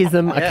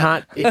 Nepotism. I Yeah.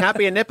 can't. You can't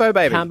be a nepo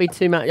baby. Can't be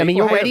too much. I mean,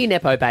 you're Equal already a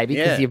hand. nepo baby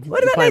because Yeah. you're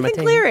what about playing my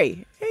Nathan team.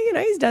 Cleary?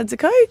 His dad's a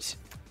coach.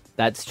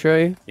 That's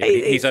true. Yeah,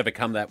 he's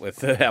overcome that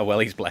with how well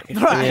he's playing.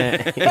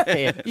 Right.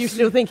 Yeah. You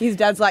still think his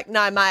dad's like,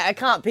 no, mate, I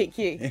can't pick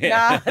you.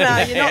 No,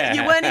 you're not.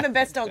 You weren't even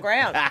best on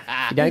ground.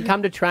 You don't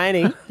come to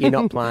training, you're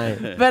not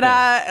playing. But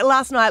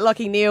last night,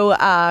 Lockie Neal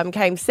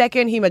came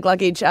second, Hugh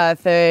McGluggage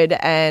third,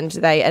 and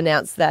they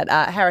announced that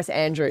Harris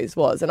Andrews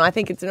was. And I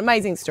think it's an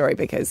amazing story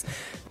because...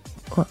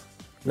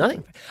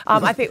 Nothing.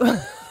 I think...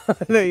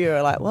 you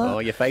were like, what? Oh,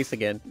 your face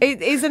again.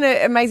 It is an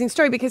amazing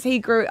story because he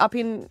grew up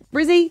in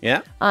Brizzy.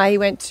 Yeah. He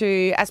went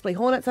to Aspley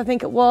Hornets, I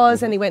think it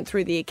was, and he went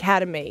through the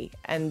academy.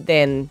 And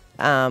then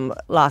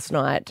last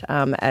night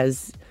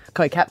as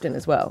co-captain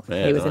as well,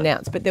 he was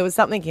announced. But there was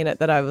something in it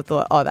that I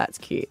thought, oh, that's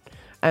cute.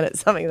 And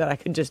it's something that I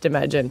can just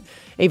imagine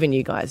even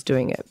you guys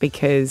doing it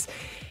because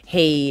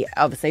he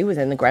obviously was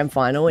in the grand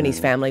final and his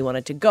family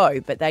wanted to go.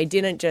 But they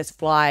didn't just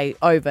fly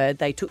over.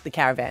 They took the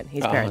caravan,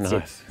 his parents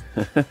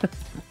did.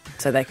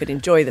 So they could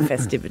enjoy the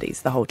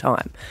festivities the whole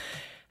time.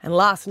 And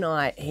last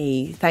night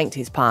he thanked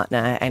his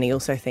partner and he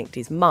also thanked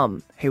his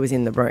mum who was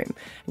in the room. And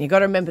you've got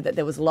to remember that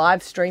there was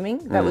live streaming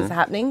that was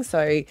happening.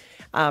 So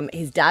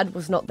his dad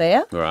was not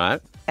there. Right.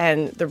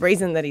 And the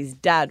reason that his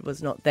dad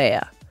was not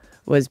there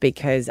was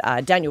because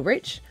Daniel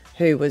Rich,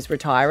 who was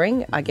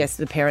retiring, I guess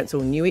the parents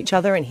all knew each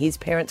other and his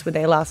parents were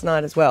there last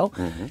night as well.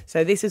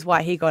 So this is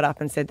why he got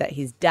up and said that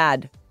his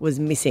dad was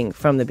missing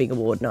from the big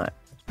award night.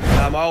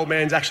 My old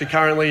man's actually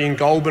currently in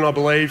Goulburn, I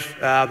believe.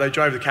 They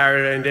drove the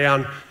caravan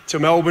down to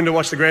Melbourne to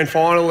watch the grand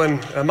final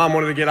and Mum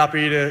wanted to get up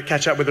here to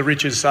catch up with the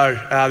Riches. So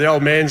the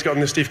old man's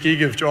gotten the stiff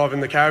gig of driving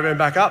the caravan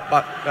back up,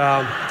 but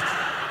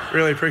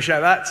really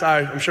appreciate that. So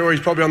I'm sure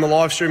he's probably on the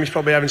live stream. He's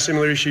probably having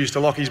similar issues to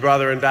Lockie's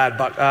brother and dad.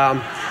 But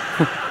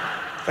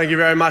thank you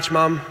very much,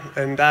 Mum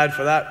and Dad,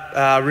 for that.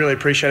 I really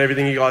appreciate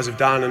everything you guys have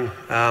done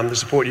and the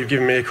support you've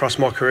given me across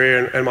my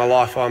career and my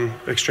life. I'm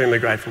extremely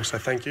grateful, so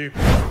thank you.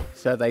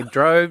 So they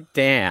drove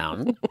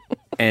down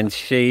and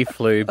she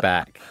flew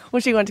back. Well,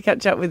 she wanted to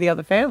catch up with the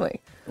other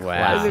family.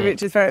 Wow. It was the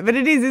richest family. But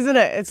it is, isn't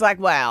it? It's like,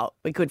 wow,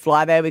 we could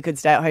fly there, we could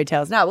stay at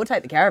hotels. No, we'll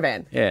take the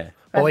caravan. Yeah.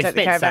 Well, we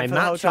spent so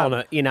much on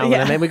it, you know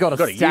what I mean? We've got to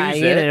stay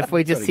in it if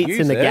we just sits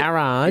in the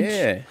garage.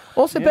 Yeah.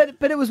 Also,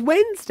 but it was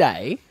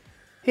Wednesday.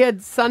 He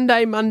had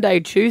Sunday, Monday,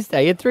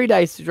 Tuesday. He had 3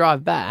 days to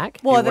drive back.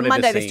 Well, then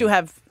Monday they still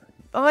have...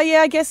 Oh, yeah,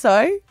 I guess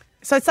so.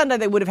 So Sunday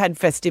they would have had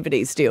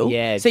festivities still.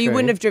 Yeah, so you true.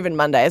 wouldn't have driven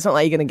Monday. It's not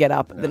like you're going to get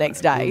up the next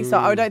day. So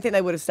I don't think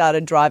they would have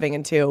started driving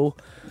until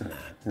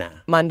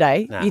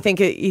Monday. Nah. You think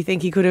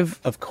he could have?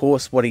 Of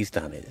course, what he's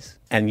done is,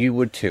 and you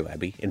would too,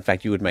 Abby. In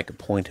fact, you would make a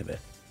point of it.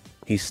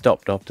 He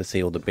stopped off to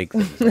see all the big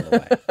things on the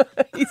way.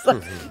 He's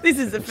like, this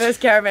is the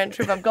first caravan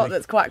trip I've got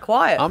that's quite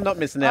quiet. I'm not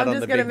missing out on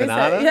the big miss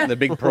banana, it, yeah. the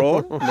big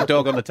prawn, the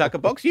dog on the tucker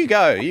box. You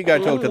go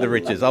talk to the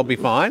Riches. I'll be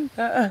fine.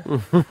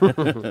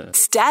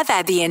 Stab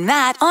Abby and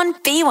Matt on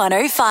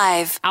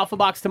B105. Alpha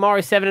Bucks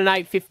tomorrow, 7 and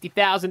 8,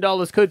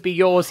 $50,000 could be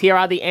yours. Here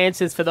are the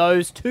answers for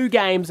those 2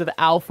 games of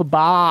Alpha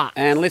Bar.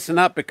 And listen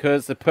up,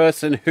 because the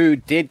person who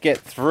did get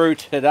through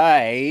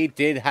today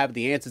did have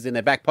the answers in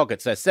their back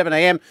pocket. So 7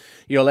 a.m,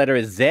 your letter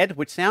is Z,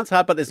 which sounds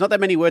hard, but there's not that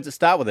many words that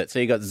start with it. So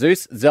you got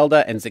Zeus,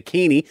 Zelda, and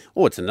Zucchini.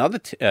 Oh, it's another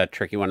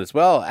tricky one as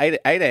well. 8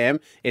 a.m,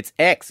 it's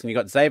X, and you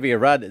got Xavier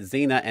Rudd,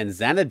 Xena, and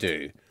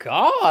Xanadu.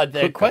 God,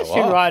 the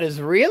question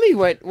writers really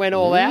went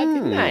all out,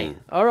 didn't they?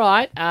 All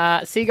right.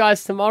 See you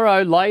guys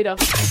tomorrow. Later.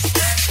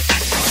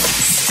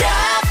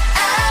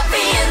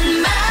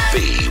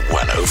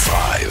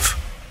 B105.